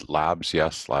 And labs,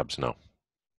 yes, labs, no.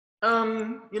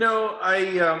 You know,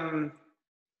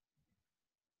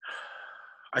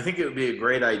 I think it would be a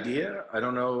great idea. I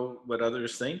don't know what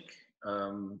others think.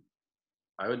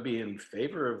 I would be in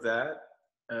favor of that.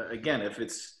 Again, if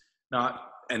it's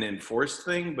not an enforced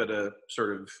thing, but a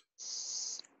sort of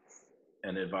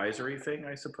an advisory thing,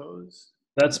 I suppose.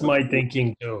 That's my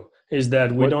thinking too, is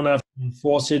that we don't have to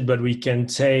enforce it, but we can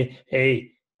say,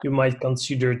 hey, you might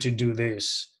consider to do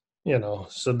this, you know,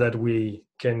 so that we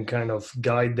can kind of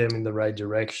guide them in the right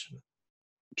direction.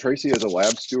 Tracy, as a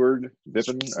lab steward,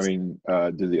 Vipin, I mean,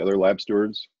 do the other lab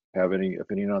stewards have any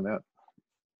opinion on that?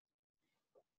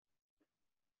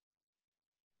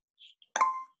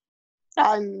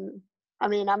 I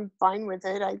mean, I'm fine with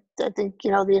it. I think,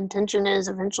 you know, the intention is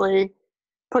eventually,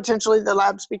 potentially the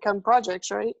labs become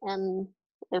projects, right? And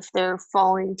if they're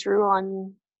following through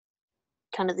on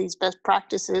kind of these best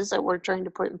practices that we're trying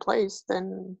to put in place,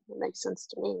 then it makes sense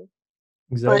to me.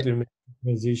 Exactly, make the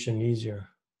transition easier.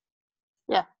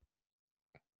 Yeah.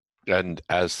 And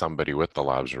as somebody with the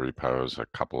labs repos, a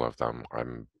couple of them,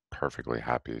 I'm perfectly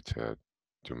happy to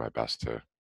do my best to.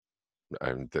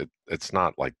 It's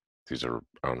not like these are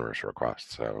onerous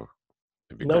requests, so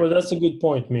it'd be No, great. but that's a good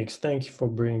point, Mix. Thank you for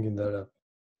bringing that up.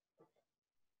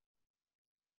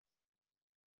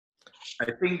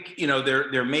 I think, you know,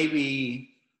 there may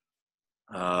be,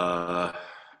 I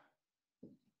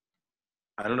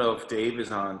don't know if Dave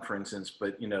is on, for instance,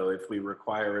 but, you know, if we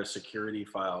require a security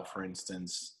file, for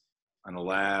instance, on a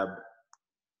lab,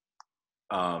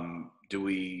 do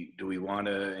we want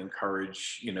to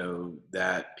encourage, you know,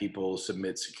 that people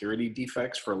submit security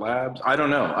defects for labs? I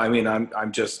don't know. I mean,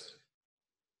 I'm just,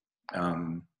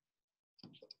 I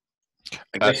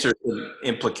guess there's some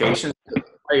implications.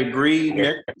 I agree,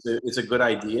 Nick. It's a good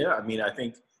idea. I mean, I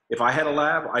think if I had a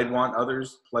lab, I'd want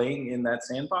others playing in that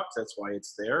sandbox. That's why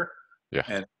it's there. Yeah.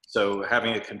 And so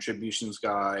having a contributions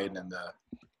guide and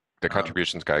the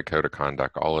contributions guide, code of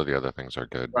conduct, all of the other things are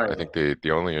good. Right. I think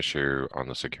the only issue on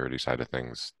the security side of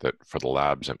things, that for the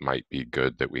labs, it might be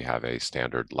good that we have a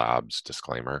standard labs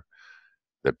disclaimer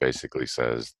that basically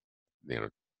says, you know,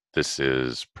 this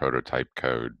is prototype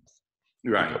code,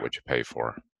 right. You get what you pay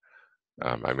for.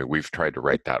 I mean, we've tried to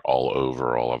write that all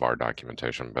over all of our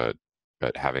documentation, but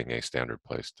having a standard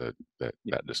place that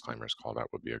disclaimer is called out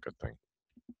would be a good thing.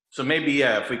 So maybe,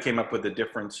 yeah, if we came up with a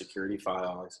different security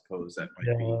file, I suppose that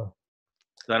might be.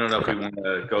 I don't know if we want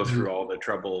to go through all the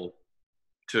trouble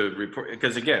to report,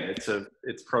 because again,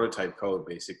 it's prototype code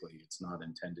basically. It's not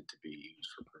intended to be used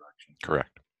for production.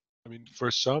 Correct. I mean,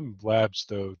 for some labs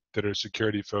though that are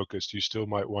security focused, you still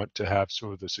might want to have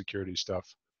some of the security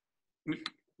stuff.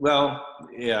 Well,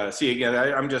 yeah. See, again,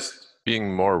 I'm just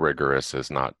being more rigorous is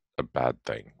not a bad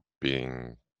thing.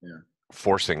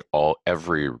 Forcing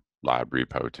every lab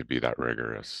repo to be that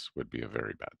rigorous would be a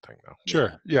very bad thing, though.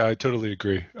 Sure. Yeah, I totally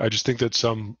agree. I just think that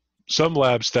some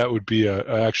labs that would be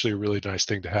actually a really nice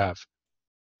thing to have.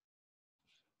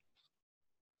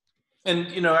 And,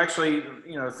 you know, actually,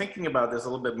 you know, thinking about this a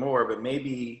little bit more, but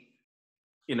maybe,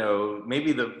 you know,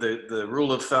 maybe the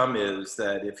rule of thumb is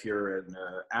that if you're an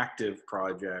active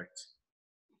project,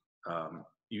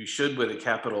 you should, with a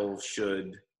capital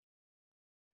should,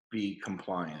 be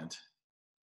compliant.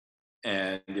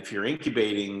 And if you're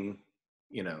incubating,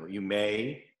 you know, you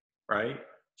may, right?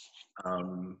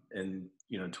 And,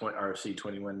 you know, RFC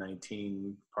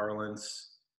 2119 parlance,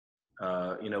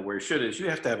 you know, where it should is you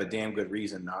have to have a damn good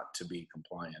reason not to be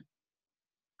compliant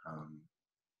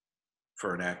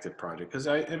for an active project. Because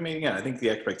I mean, again, I think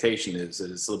the expectation is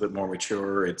that it's a little bit more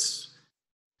mature. It's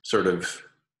sort of,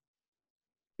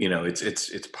 you know,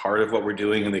 it's part of what we're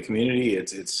doing in the community.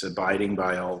 It's abiding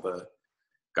by all the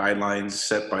guidelines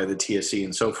set by the TSC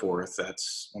and so forth.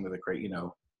 That's one of the great, you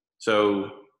know,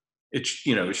 so it's,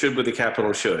 you know, it should with a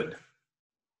capital should,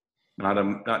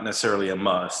 not necessarily a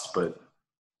must, but,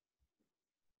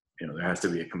 you know, there has to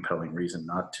be a compelling reason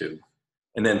not to.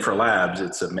 And then for labs,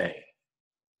 it's a may.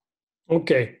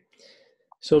 Okay.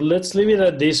 So let's leave it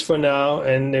at this for now,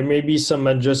 and there may be some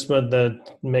adjustment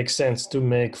that makes sense to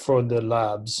make for the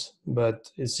labs, but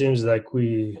it seems like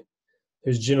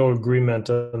there's general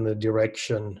agreement on the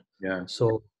direction. Yeah.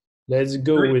 So let's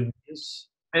go with this.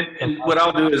 And what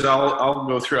I'll do is I'll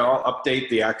go through, I'll update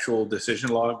the actual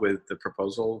decision log with the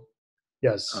proposal.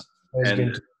 Yes.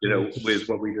 And, you know, with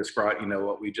what we described, you know,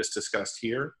 what we just discussed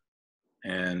here.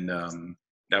 And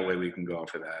that way we can go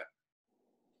off of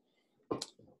that.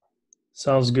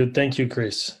 Sounds good. Thank you,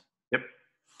 Chris. Yep.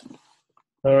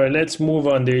 All right, let's move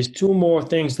on. There's two more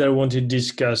things that I want to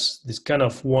discuss. This kind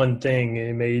of one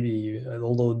thing, maybe,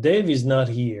 although Dave is not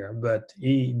here, but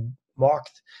he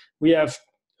marked. We have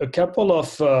a couple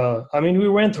of, we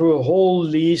went through a whole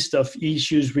list of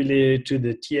issues related to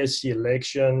the TSC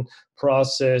election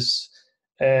process,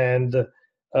 and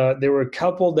there were a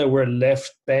couple that were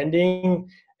left pending,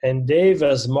 and Dave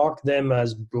has marked them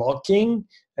as blocking.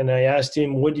 And I asked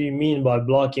him, what do you mean by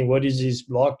blocking? What is this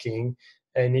blocking?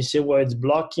 And he said, well, it's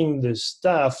blocking the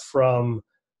staff from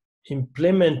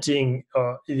implementing,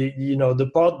 the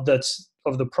part that's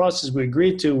of the process we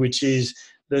agreed to, which is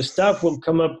the staff will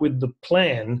come up with the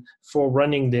plan for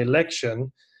running the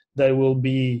election that will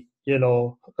be,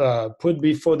 put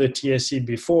before the TSC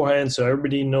beforehand, so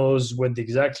everybody knows what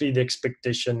exactly the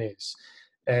expectation is.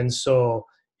 And so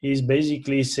he's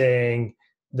basically saying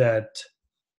that,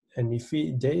 and if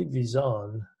Dave is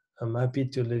on, I'm happy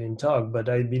to let him talk, but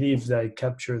I believe that I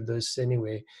captured this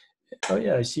anyway. Oh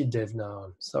yeah, I see Dave now.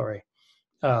 Sorry.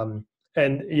 The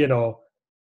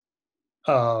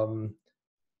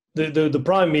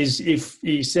problem is, if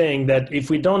he's saying that if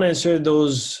we don't answer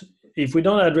those, if we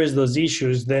don't address those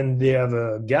issues, then they have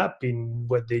a gap in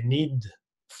what they need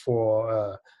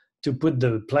for to put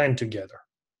the plan together.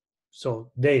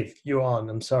 So Dave, you're on.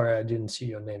 I'm sorry I didn't see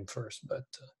your name first, but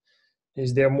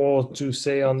is there more to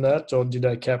say on that, or did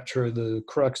I capture the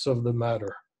crux of the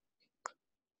matter?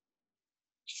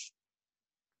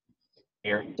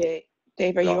 Here.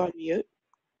 Dave, are you on mute?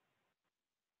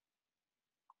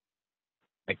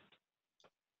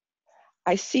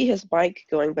 I see his mic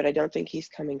going, but I don't think he's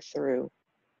coming through.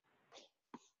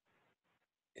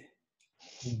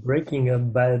 Breaking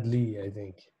up badly, I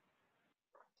think.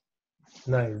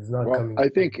 No, it's not Well, coming. I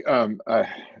think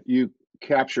you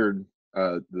captured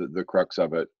the crux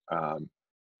of it.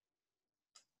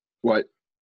 What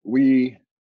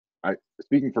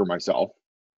speaking for myself,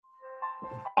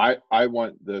 I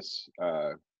want this.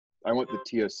 I want the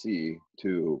TSC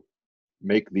to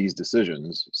make these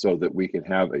decisions so that we can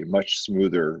have a much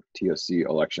smoother TSC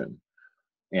election.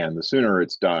 And the sooner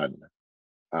it's done,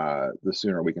 the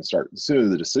sooner we can start. The sooner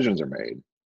the decisions are made,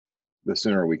 the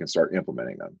sooner we can start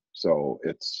implementing them. So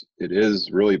it is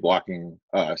really blocking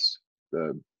us,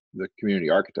 the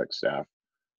community architect staff,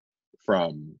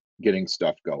 from getting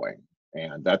stuff going.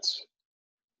 And that's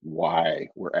why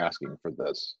we're asking for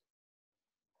this.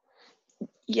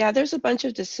 Yeah, there's a bunch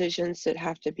of decisions that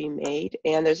have to be made,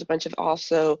 and there's a bunch of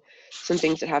also some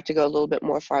things that have to go a little bit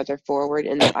more farther forward,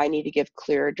 and that I need to give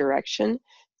clearer direction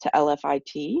to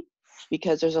LFIT,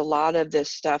 because there's a lot of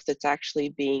this stuff that's actually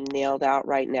being nailed out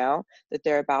right now that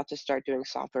they're about to start doing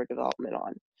software development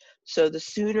on. So the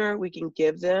sooner we can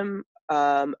give them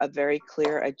a very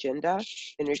clear agenda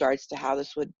in regards to how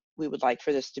we would like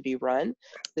for this to be run,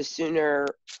 the sooner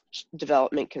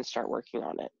development can start working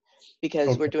on it.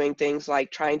 Because we're doing things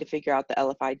like trying to figure out the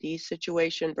LFID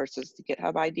situation versus the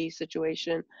GitHub ID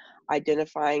situation,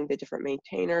 identifying the different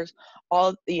maintainers,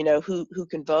 all, who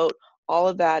can vote. All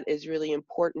of that is really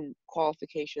important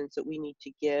qualifications that we need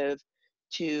to give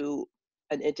to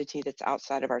an entity that's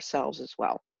outside of ourselves as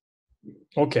well.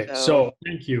 Okay, so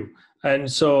thank you.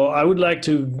 And so I would like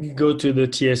to go to the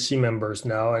TSC members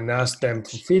now and ask them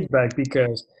for feedback,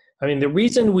 because I mean, the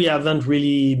reason we haven't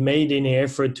really made any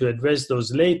effort to address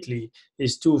those lately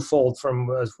is twofold from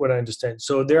what I understand.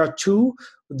 So there are two.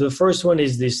 The first one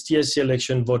is this TSC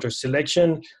election voter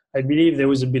selection. I believe there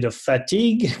was a bit of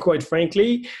fatigue, quite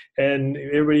frankly, and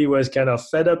everybody was kind of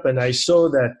fed up. And I saw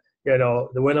that,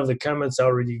 one of the comments I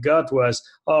already got was,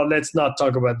 oh, let's not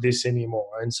talk about this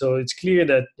anymore. And so it's clear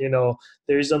that,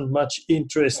 there isn't much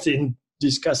interest in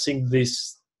discussing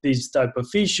this type of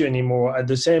issue anymore. At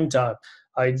the same time,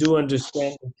 I do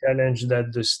understand the challenge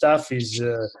that the staff is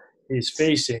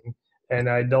facing, and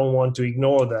I don't want to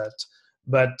ignore that.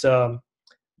 But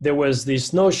there was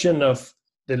this notion of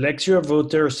the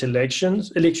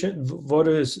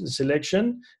voter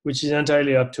selection, which is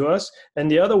entirely up to us.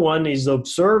 And the other one is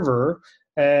observer.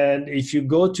 And if you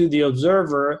go to the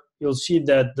observer, you'll see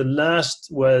that the last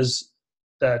was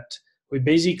that we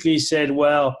basically said,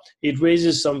 well, it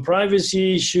raises some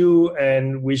privacy issue,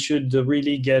 and we should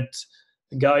really get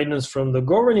guidance from the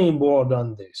governing board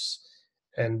on this.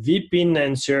 And VPIN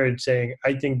answered saying,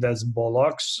 I think that's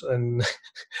bollocks, and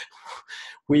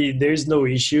there's no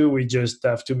issue, we just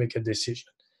have to make a decision.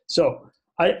 So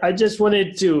I just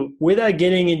wanted to, without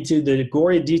getting into the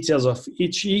gory details of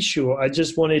each issue, I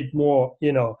just wanted more,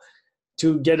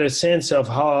 to get a sense of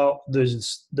how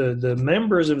the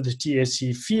members of the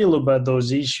TSC feel about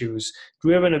those issues. Do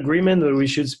we have an agreement that we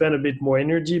should spend a bit more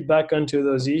energy back onto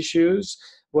those issues?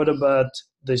 What about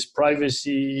this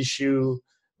privacy issue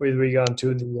with regard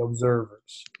to the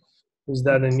observers? Is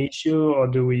that an issue, or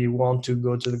do we want to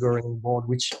go to the governing board,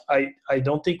 which I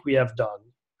don't think we have done?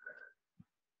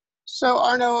 So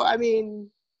Arno, I mean,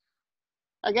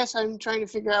 I guess I'm trying to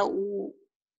figure out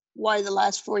why the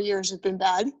last 4 years have been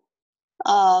bad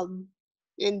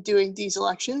in doing these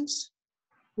elections.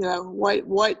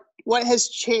 What has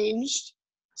changed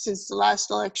since the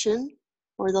last election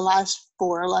or the last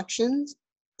 4 elections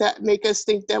that make us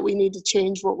think that we need to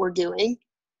change what we're doing?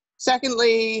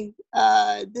 Secondly,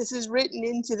 this is written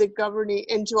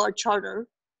into our charter,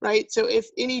 right? So if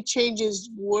any changes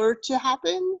were to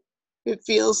happen, it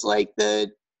feels like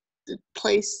the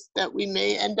place that we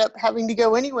may end up having to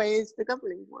go anyway is the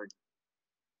governing board.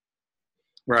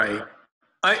 Right.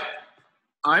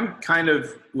 I'm kind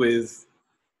of with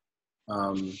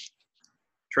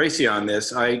Tracy on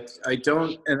this. I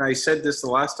don't, and I said this the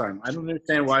last time, I don't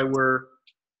understand why we're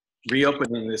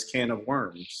reopening this can of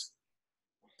worms,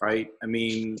 right? I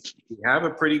mean, we have a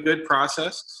pretty good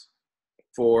process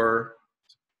for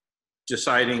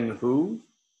deciding who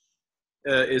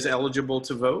is eligible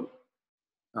to vote.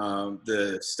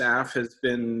 The staff has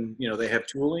been, they have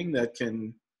tooling that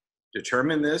can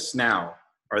determine this. Now,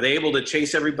 are they able to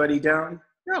chase everybody down?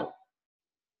 No.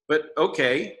 But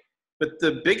okay, But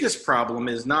the biggest problem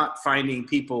is not finding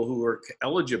people who are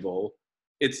eligible.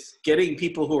 It's getting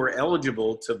people who are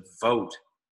eligible to vote.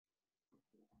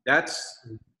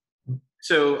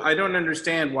 So I don't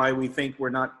understand why we think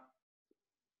we're not,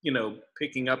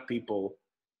 picking up people,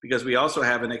 because we also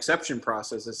have an exception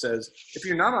process that says, if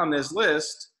you're not on this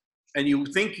list and you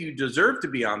think you deserve to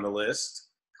be on the list,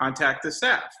 contact the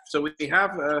staff. So we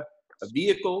have a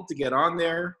vehicle to get on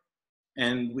there,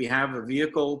 and we have a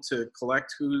vehicle to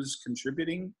collect who's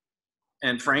contributing.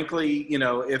 And frankly,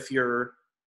 if you're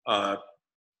a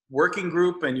working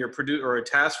group and you're or a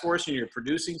task force and you're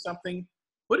producing something,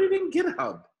 put it in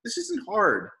GitHub. This isn't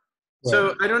hard. Right.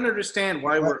 So I don't understand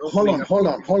why we're opening Hold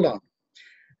on.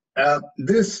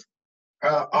 This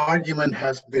argument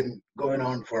has been going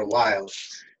on for a while.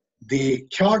 The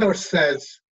charter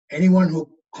says anyone who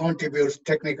contributes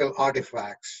technical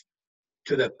artifacts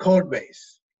to the code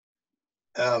base.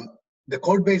 The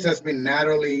code base has been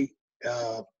narrowly,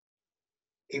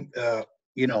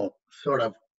 sort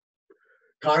of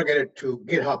targeted to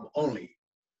GitHub only.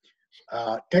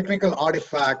 Technical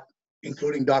artifact,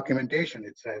 including documentation,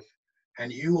 it says,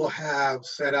 and you have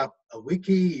set up a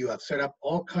wiki, you have set up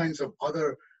all kinds of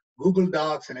other Google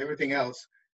Docs and everything else,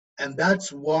 and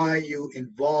that's why you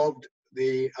involved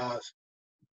the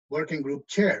working group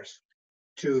chairs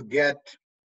to get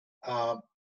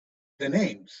the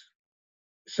names.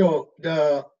 So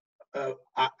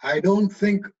I don't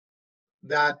think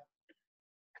that,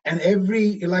 and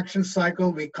every election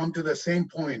cycle we come to the same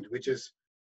point, which is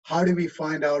how do we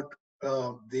find out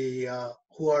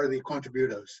who are the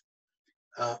contributors?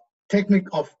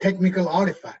 Technical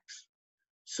artifacts.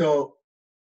 So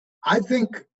I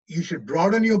think you should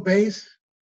broaden your base,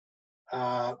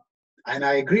 and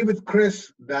I agree with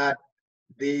Chris that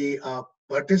the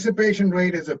participation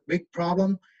rate is a big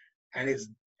problem, and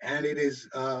it is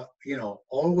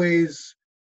always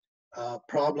a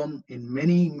problem in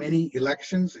many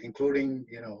elections, including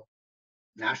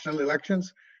national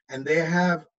elections, and they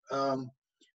have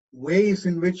ways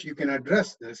in which you can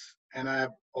address this, and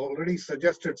I've already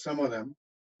suggested some of them,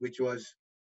 which was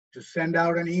to send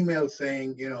out an email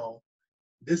saying,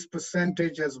 this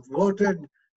percentage has voted,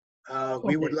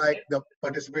 we would like the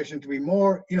participation to be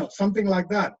more, something like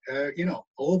that,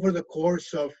 over the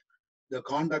course of the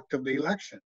conduct of the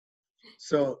election.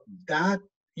 So that,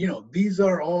 these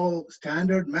are all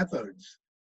standard methods.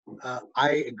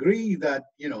 I agree that,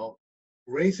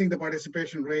 raising the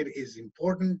participation rate is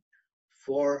important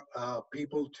for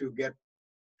people to get,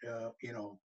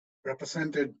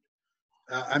 represented.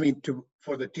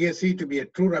 For the TSC to be a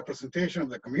true representation of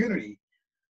the community.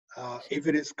 If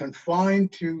it is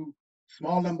confined to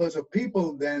small numbers of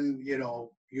people, then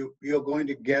you're going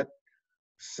to get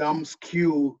some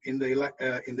skew in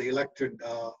the elected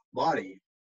body,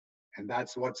 and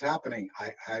that's what's happening.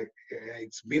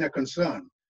 It's been a concern,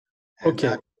 and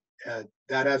okay.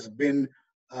 that has been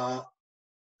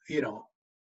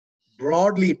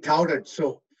broadly touted.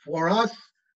 So for us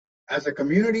as a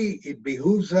community, it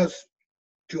behooves us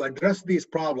to address these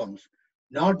problems,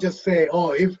 not just say,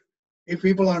 oh, if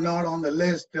people are not on the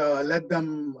list, let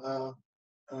them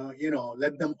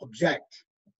object.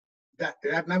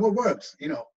 That never works.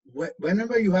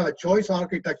 Whenever you have a choice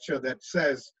architecture that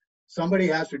says somebody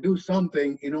has to do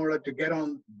something in order to get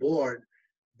on board,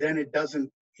 then it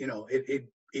doesn't,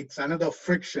 it's another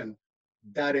friction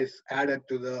that is added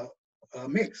to the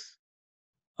mix.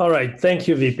 All right, thank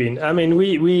you, Vipin. I mean,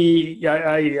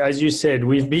 as you said,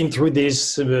 we've been through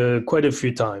this quite a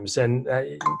few times, and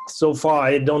so far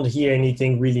I don't hear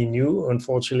anything really new,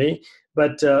 unfortunately.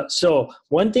 But so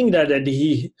one thing that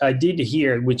I did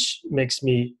hear, which makes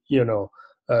me,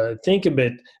 think a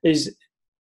bit, is,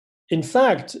 in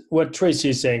fact, what Tracy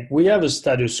is saying. We have a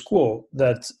status quo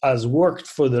that has worked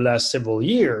for the last several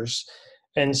years,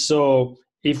 and so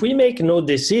if we make no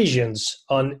decisions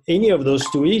on any of those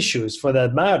two issues, for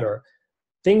that matter,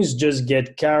 things just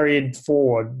get carried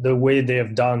forward the way they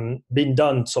have been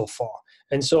done so far.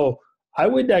 And so I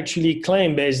would actually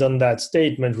claim, based on that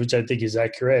statement, which I think is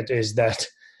accurate, is that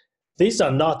these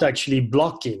are not actually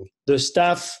blocking. The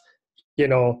staff,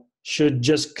 should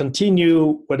just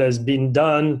continue what has been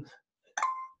done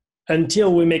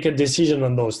until we make a decision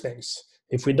on those things.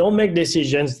 If we don't make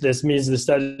decisions, this means the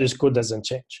status quo doesn't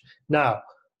change. Now,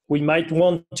 we might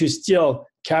want to still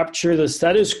capture the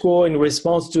status quo in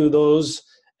response to those,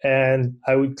 and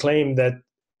I would claim that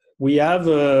we have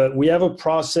a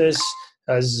process,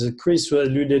 as Chris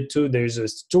alluded to.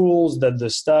 There's tools that the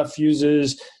staff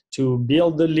uses to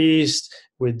build the list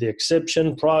with the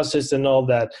exception process and all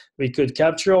that. We could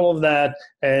capture all of that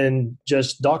and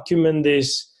just document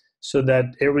this so that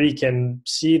everybody can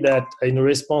see that in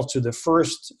response to the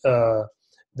first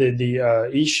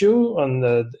issue on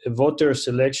the voter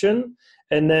selection.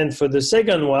 And then for the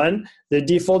second one, the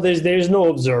default is there is no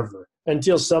observer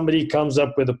until somebody comes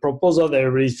up with a proposal that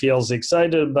everybody feels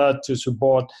excited about to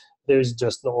support. There's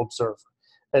just no observer.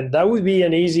 And that would be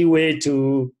an easy way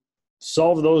to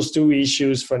solve those two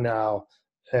issues for now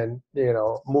and,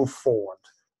 move forward.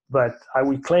 But I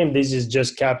would claim this is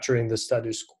just capturing the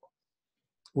status quo.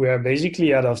 We are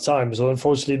basically out of time, so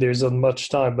unfortunately there isn't much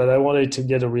time, but I wanted to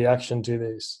get a reaction to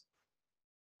this.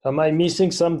 Am I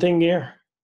missing something here?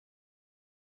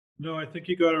 No, I think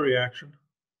you got a reaction.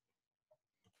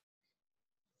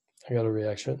 I got a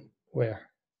reaction. Where?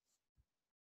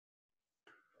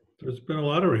 There's been a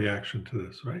lot of reaction to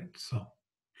this, right? So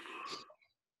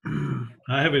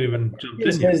I haven't even jumped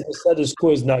in yet. The status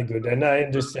quo is not good, and I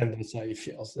understand that's how he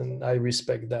feels, and I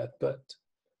respect that, but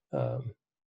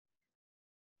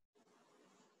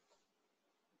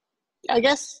I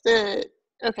guess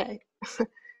okay.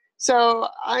 So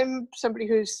I'm somebody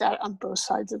who's sat on both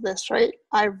sides of this, right?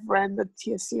 I've ran the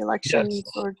TSC election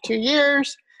for 2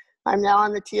 years. I'm now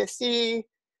on the TSC.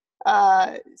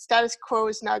 Status quo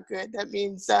is not good. That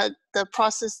means that the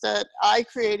process that I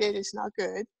created is not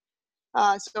good.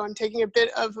 So I'm taking a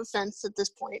bit of offense at this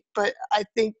point, but I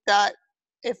think that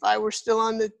if I were still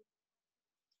on the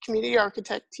community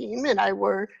architect team and I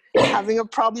were having a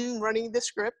problem running the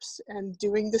scripts and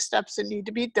doing the steps that need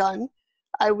to be done,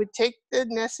 I would take the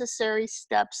necessary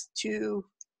steps to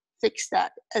fix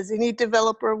that, as any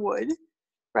developer would,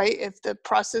 right? If the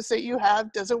process that you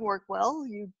have doesn't work well,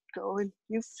 you go and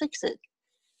you fix it.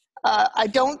 I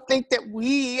don't think that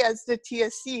we as the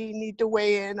TSC need to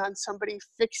weigh in on somebody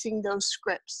fixing those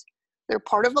scripts. They're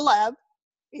part of a lab.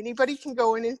 Anybody can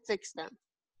go in and fix them.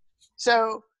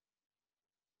 So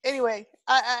anyway,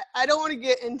 I don't want to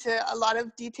get into a lot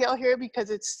of detail here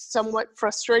because it's somewhat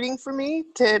frustrating for me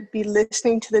to be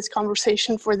listening to this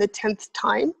conversation for the 10th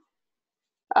time.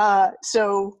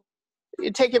 So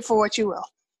you take it for what you will.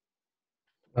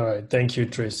 all right. Thank you,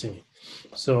 Tracy.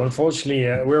 So unfortunately,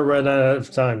 we're running out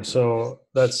of time. So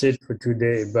that's it for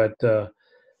today. But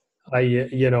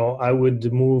I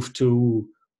would move to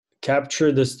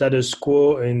capture the status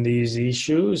quo in these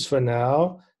issues for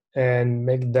now and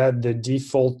make that the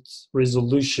default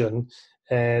resolution.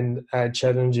 And I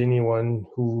challenge anyone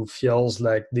who feels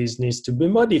like this needs to be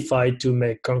modified to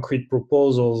make concrete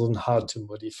proposals on how to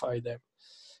modify them.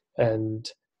 And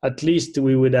at least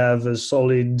we would have a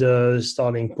solid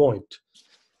starting point.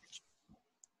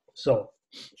 So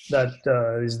that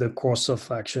is the course of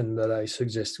action that I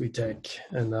suggest we take,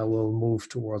 and I will move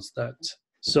towards that.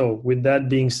 So with that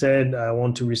being said, I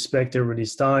want to respect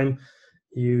everybody's time.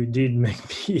 You did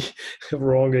make me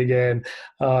wrong again,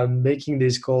 making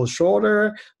this call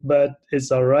shorter, but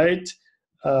it's all right.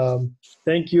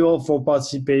 Thank you all for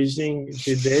participating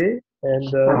today, and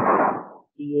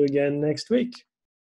see you again next week.